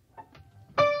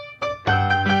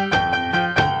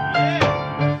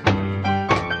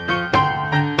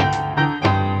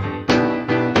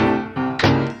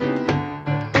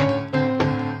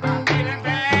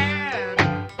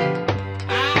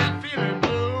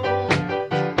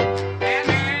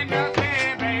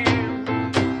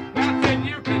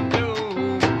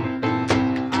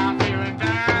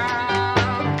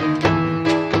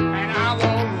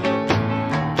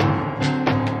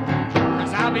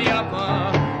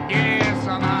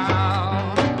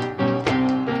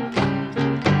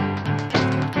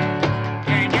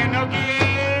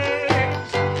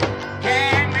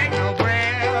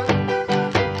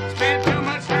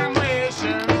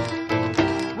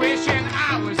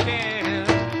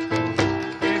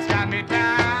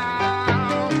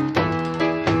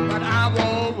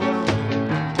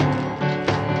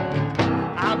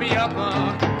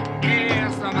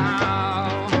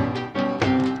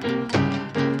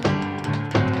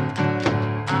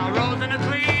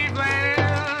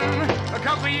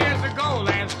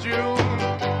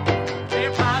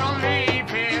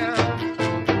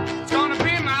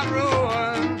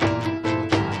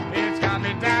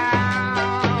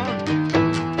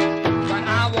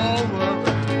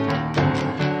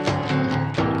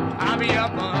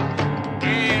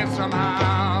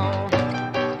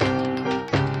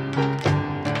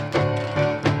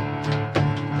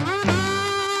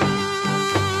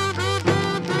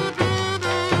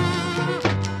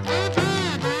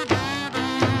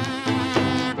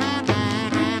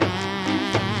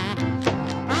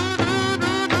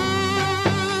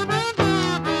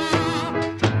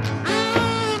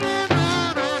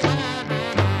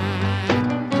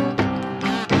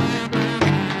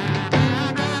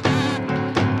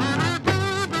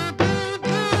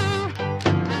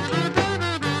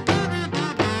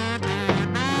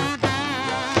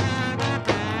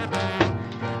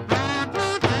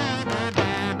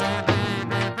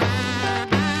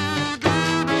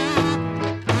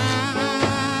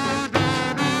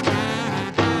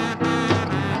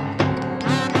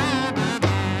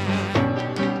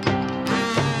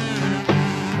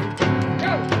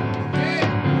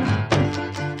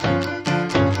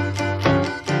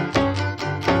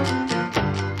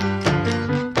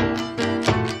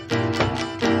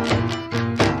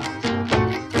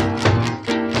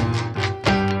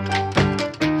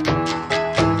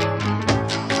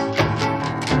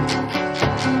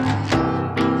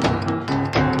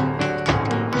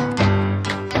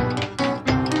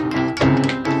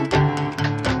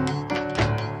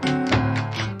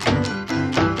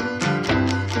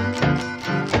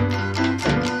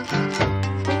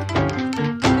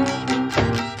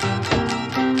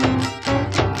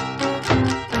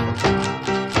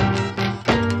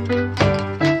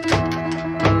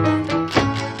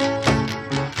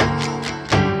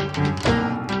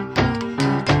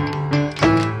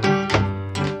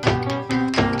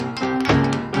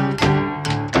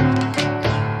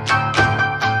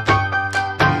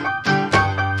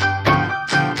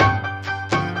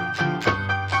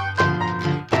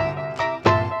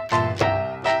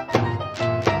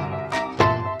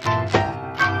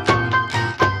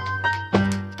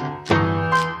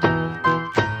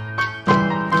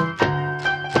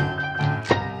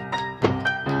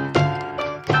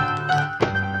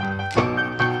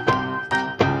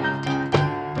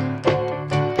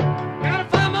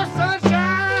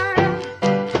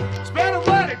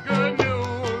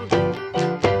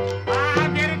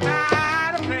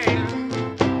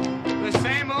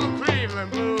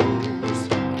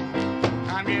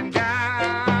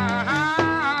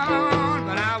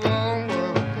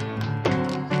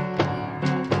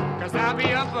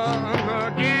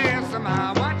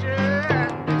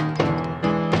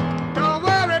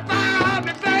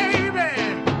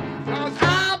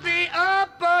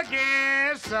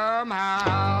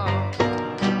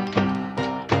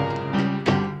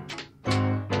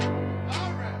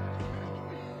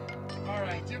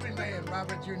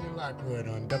 Robert Jr. Lockwood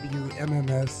on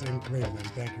WMMS in Cleveland.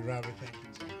 Thank you, Robert. Thank you.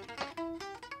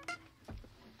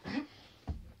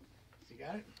 You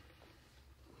got it?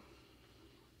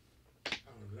 All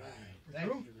right. Thank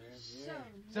you, man. Yeah.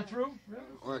 Is that through? Really?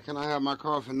 Well, can I have my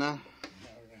coffee now?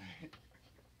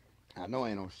 I know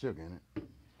ain't no sugar in it.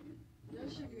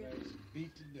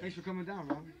 Thanks for coming down,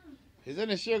 Robert. Is there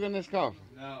any sugar in this coffee?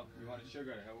 No, you want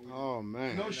sugar? Oh,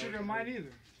 man. No sugar in mine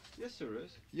either. Yes, there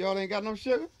is. Y'all ain't got no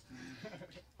sugar?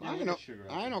 I ain't no, sugar.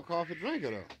 I ain't no coffee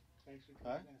drinker, though.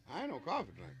 Huh? I ain't no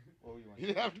coffee drinker. What you want?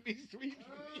 You'd have to be sweet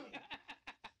for me.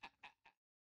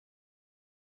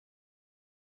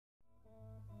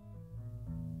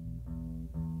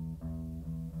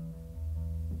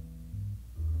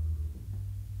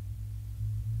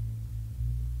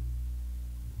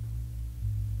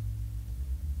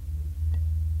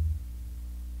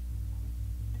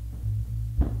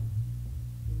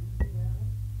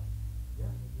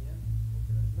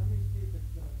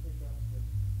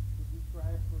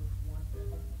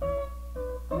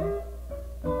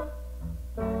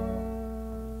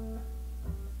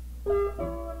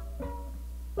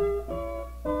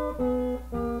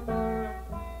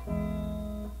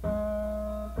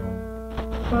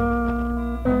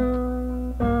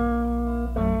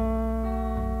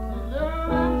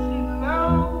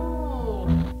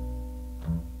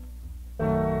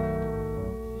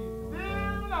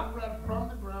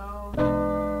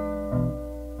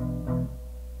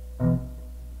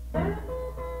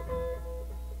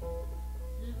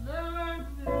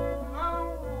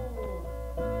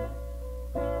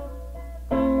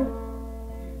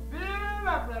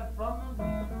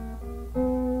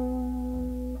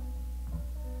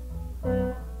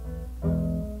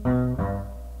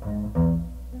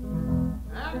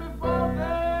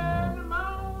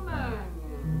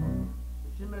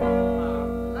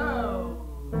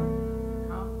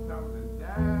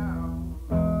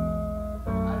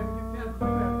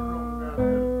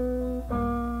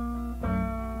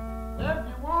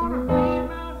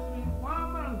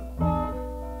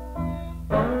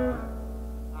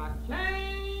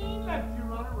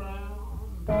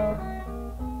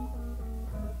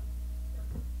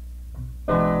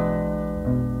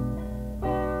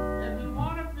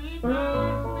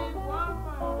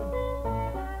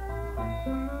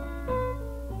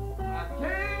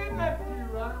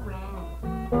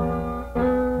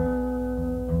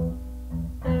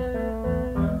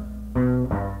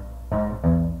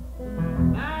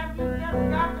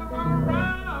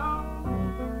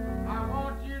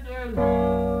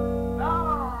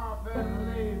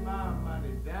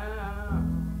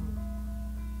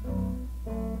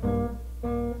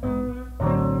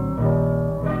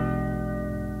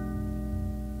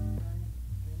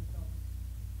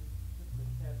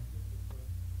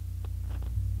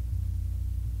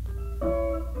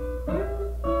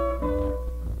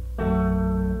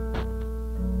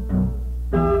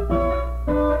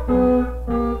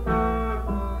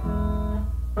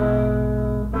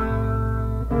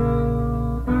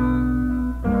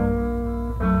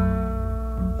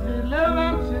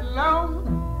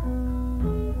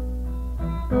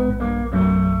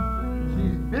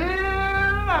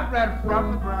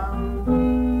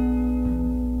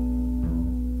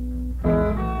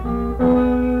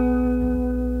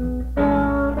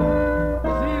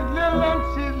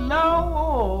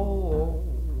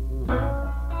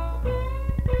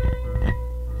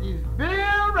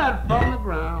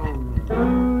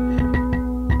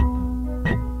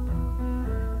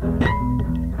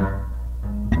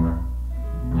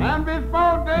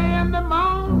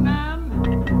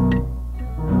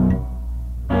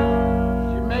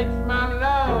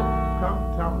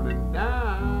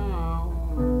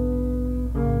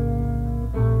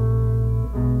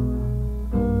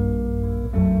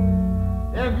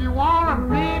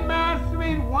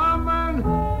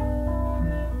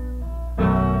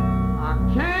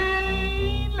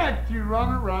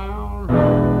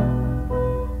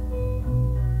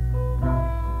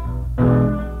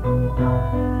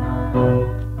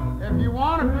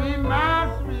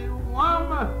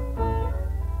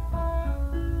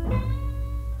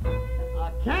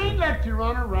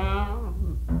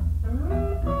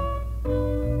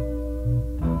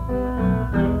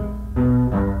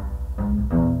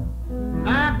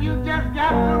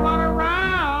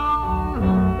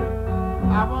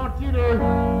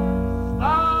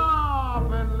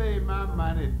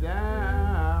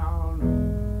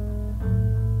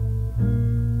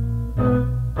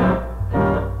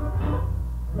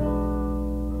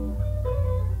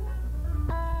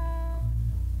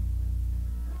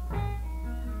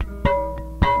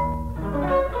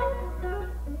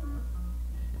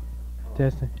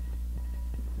 Testing.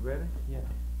 You ready? Yeah.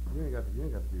 You ain't got to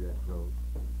do that close.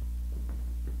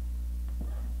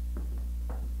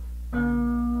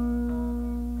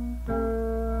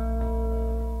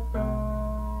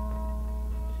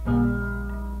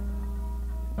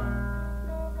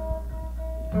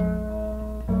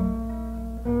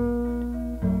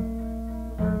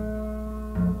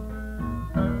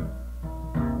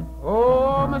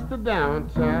 Mr. Down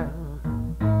Child,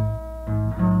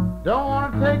 don't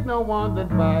want to take no one's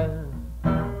advice.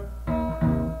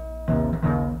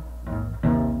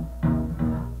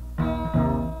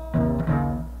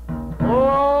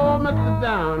 Oh, Mr.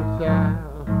 Down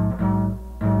Child,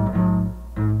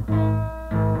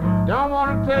 don't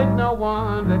want to take no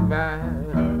one's advice.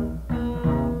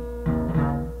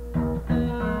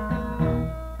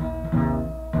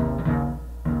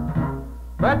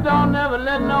 But don't never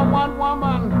let no one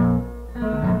woman,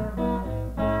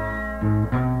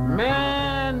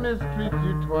 man, mistreat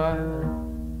you twice.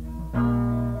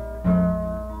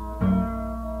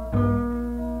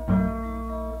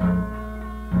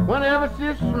 Whenever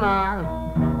she smiles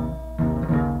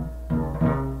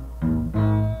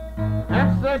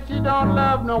and says she don't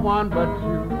love no one but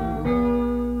you,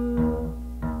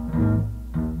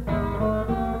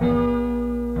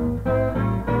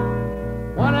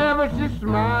 she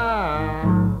smiles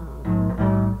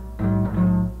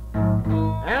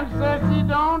and says she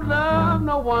don't love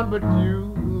no one but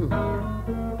you.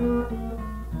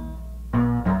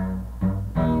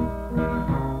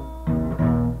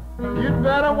 You'd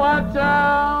better watch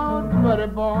out, buddy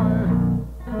boy.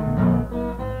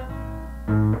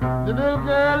 The little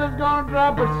girl is gonna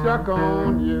drop a shuck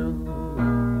on you.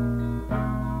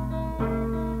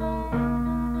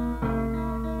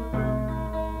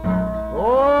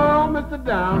 Oh, Mr.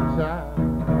 Down Child,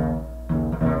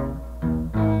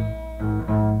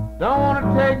 don't want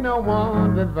to take no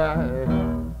one's advice.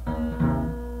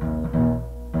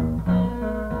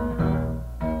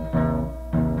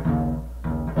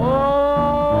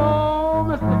 Oh,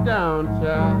 Mr. Down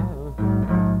Child,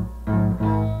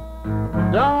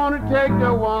 don't want to take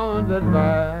no one's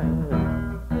advice.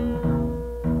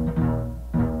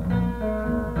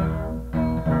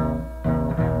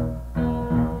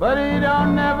 But he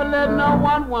don't never let no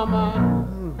one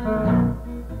woman,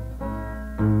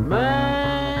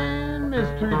 man,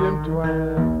 mistreat him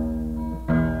twice.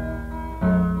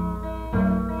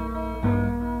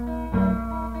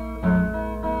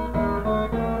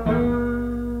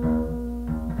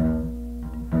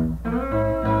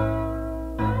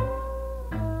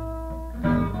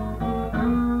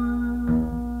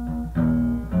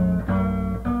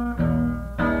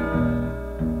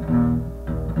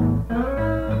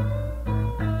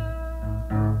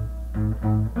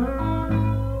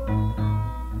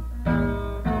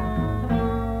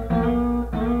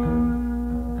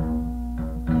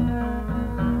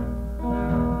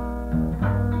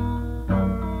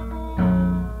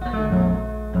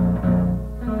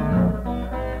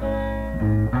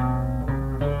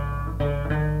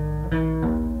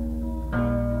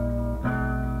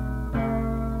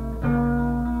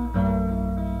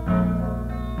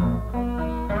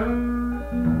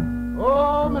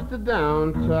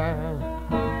 Down Child,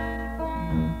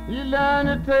 you learn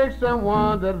to take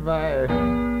someone's advice.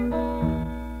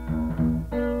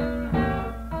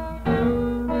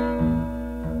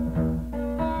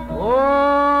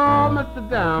 Oh, Mr.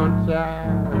 Down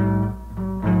Child,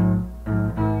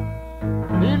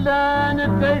 you learn to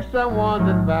take someone's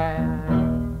advice.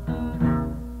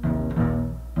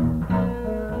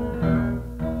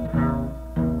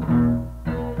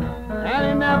 And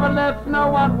he never lets no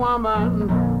one woman,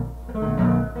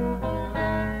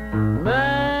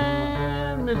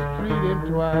 man, mistreat him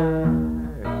twice.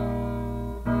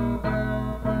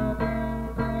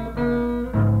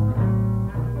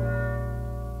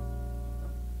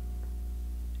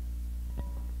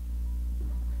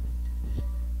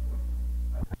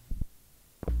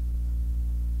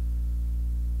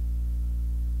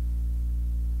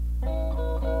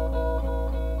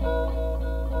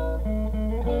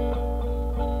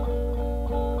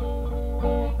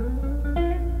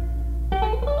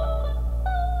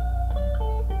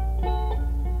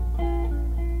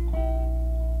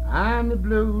 I'm the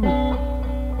blues,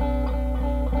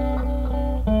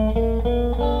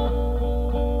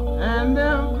 and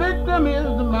the victim is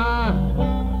the mind.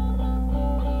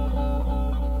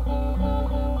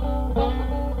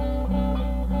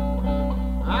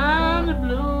 I'm the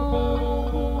blues,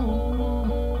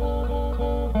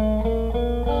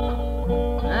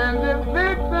 and the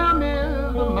victim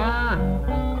is the mind.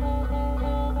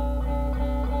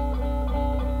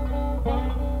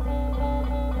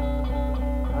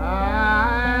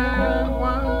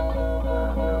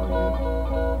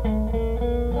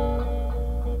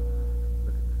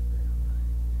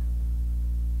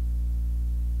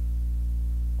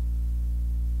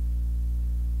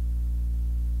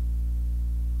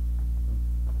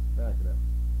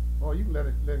 Oh, you can let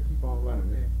it keep on running.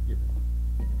 Okay. Skip it.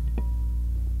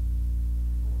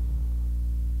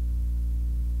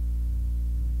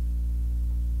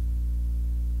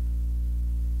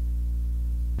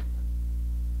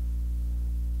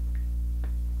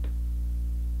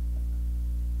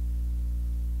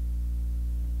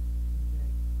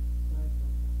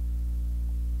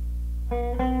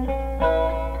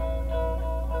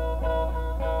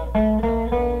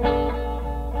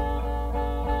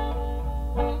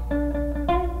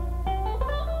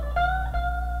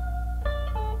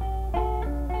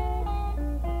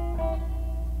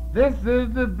 This is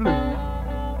the blues.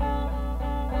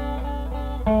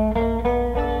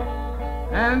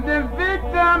 And the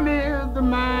victim is the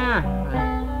mind.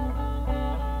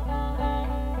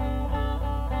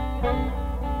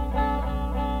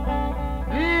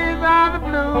 These are the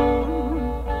blues.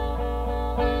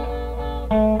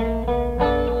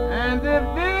 And the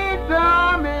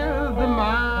victim is the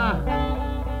mind.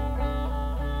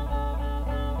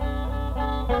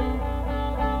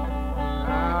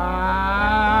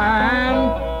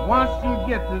 And once you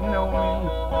get to know me,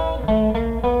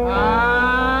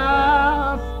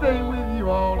 I'll stay with you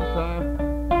all the time.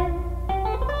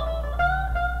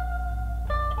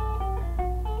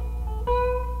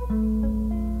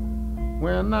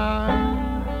 When the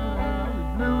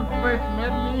blues first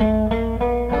met me,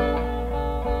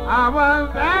 I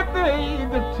was at the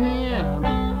age of 10.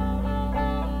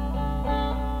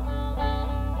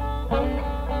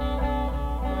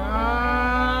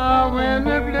 When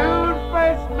the blues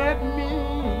first met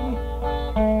me,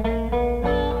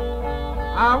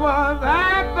 I was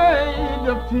at the age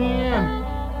of 10.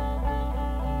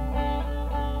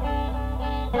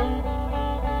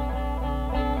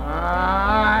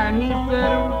 And he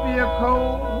said it would be a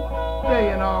cold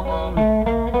day in August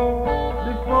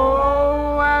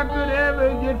before I could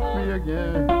ever get free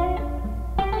again.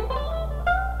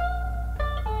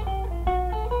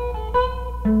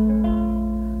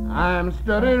 I'm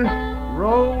studying,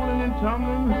 rolling and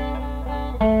tumbling,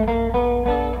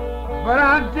 but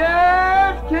I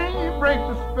just can't break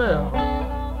the spell.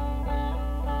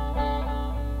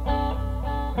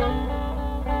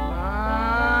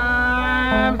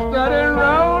 I'm studying,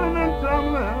 rolling and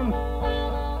tumbling,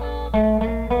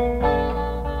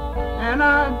 and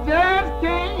I just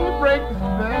can't break the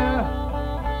spell.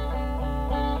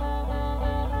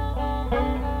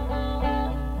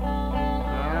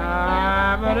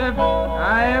 But if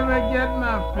I ever get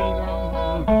my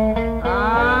freedom,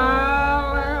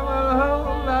 I'll have a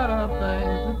whole lot of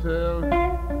things to tell.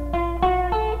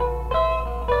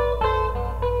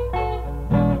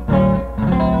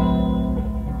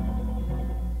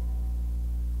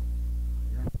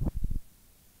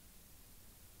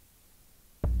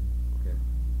 Okay.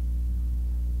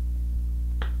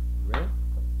 Ready?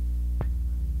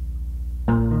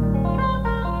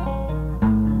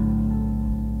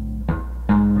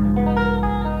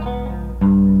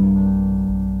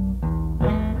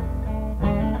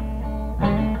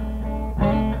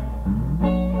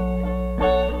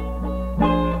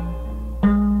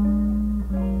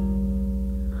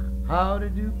 How to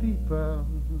do people?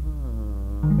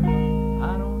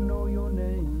 I don't know your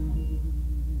name.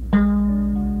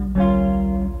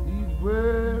 These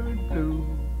words blue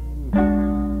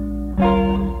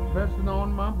pressing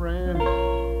on my brain.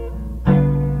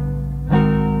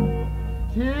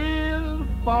 Tears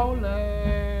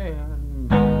falling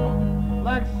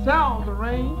like showers of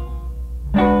rain,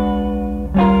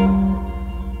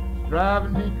 it's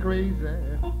driving me crazy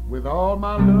with all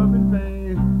my love and pain.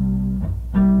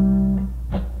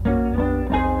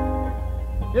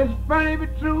 It's funny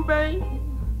but true, babe,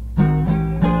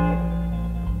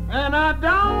 and I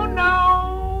don't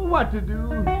know what to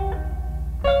do.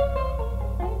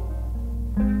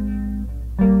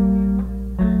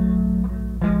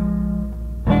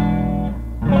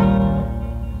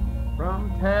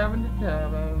 From tavern to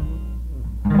tavern,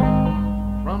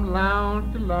 from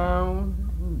lounge to lounge,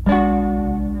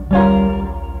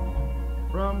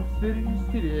 from city to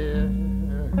city,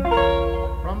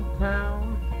 from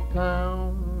town to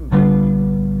town,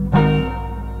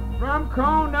 from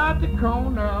corner to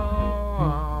corner,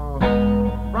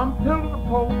 from pillar to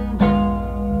pole.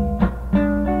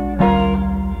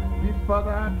 The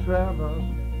further I travel,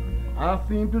 I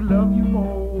seem to love you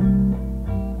more.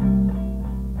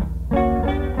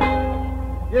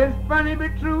 It's funny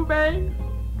but true, babe,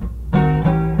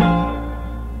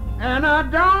 and I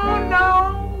don't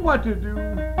know what to do.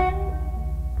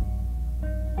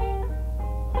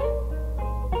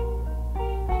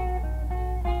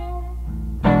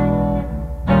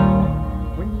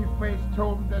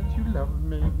 Told me that you loved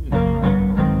me,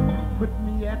 put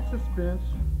me at suspense,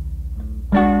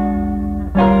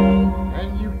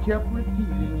 and you kept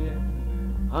repeating it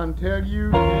until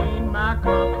you gained my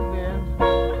confidence.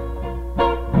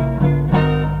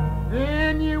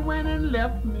 Then you went and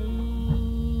left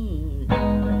me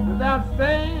without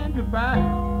saying goodbye.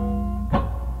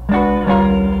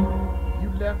 You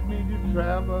left me to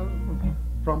travel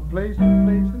from place to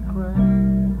place and cry.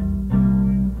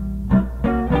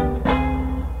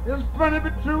 It's funny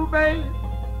but true, babe,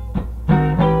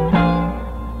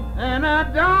 and I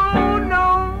don't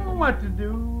know what to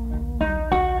do.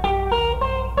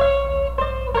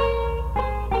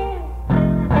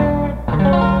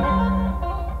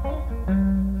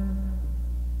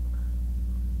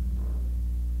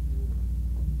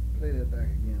 Play that back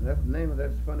again. That the name of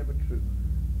that's Funny But True.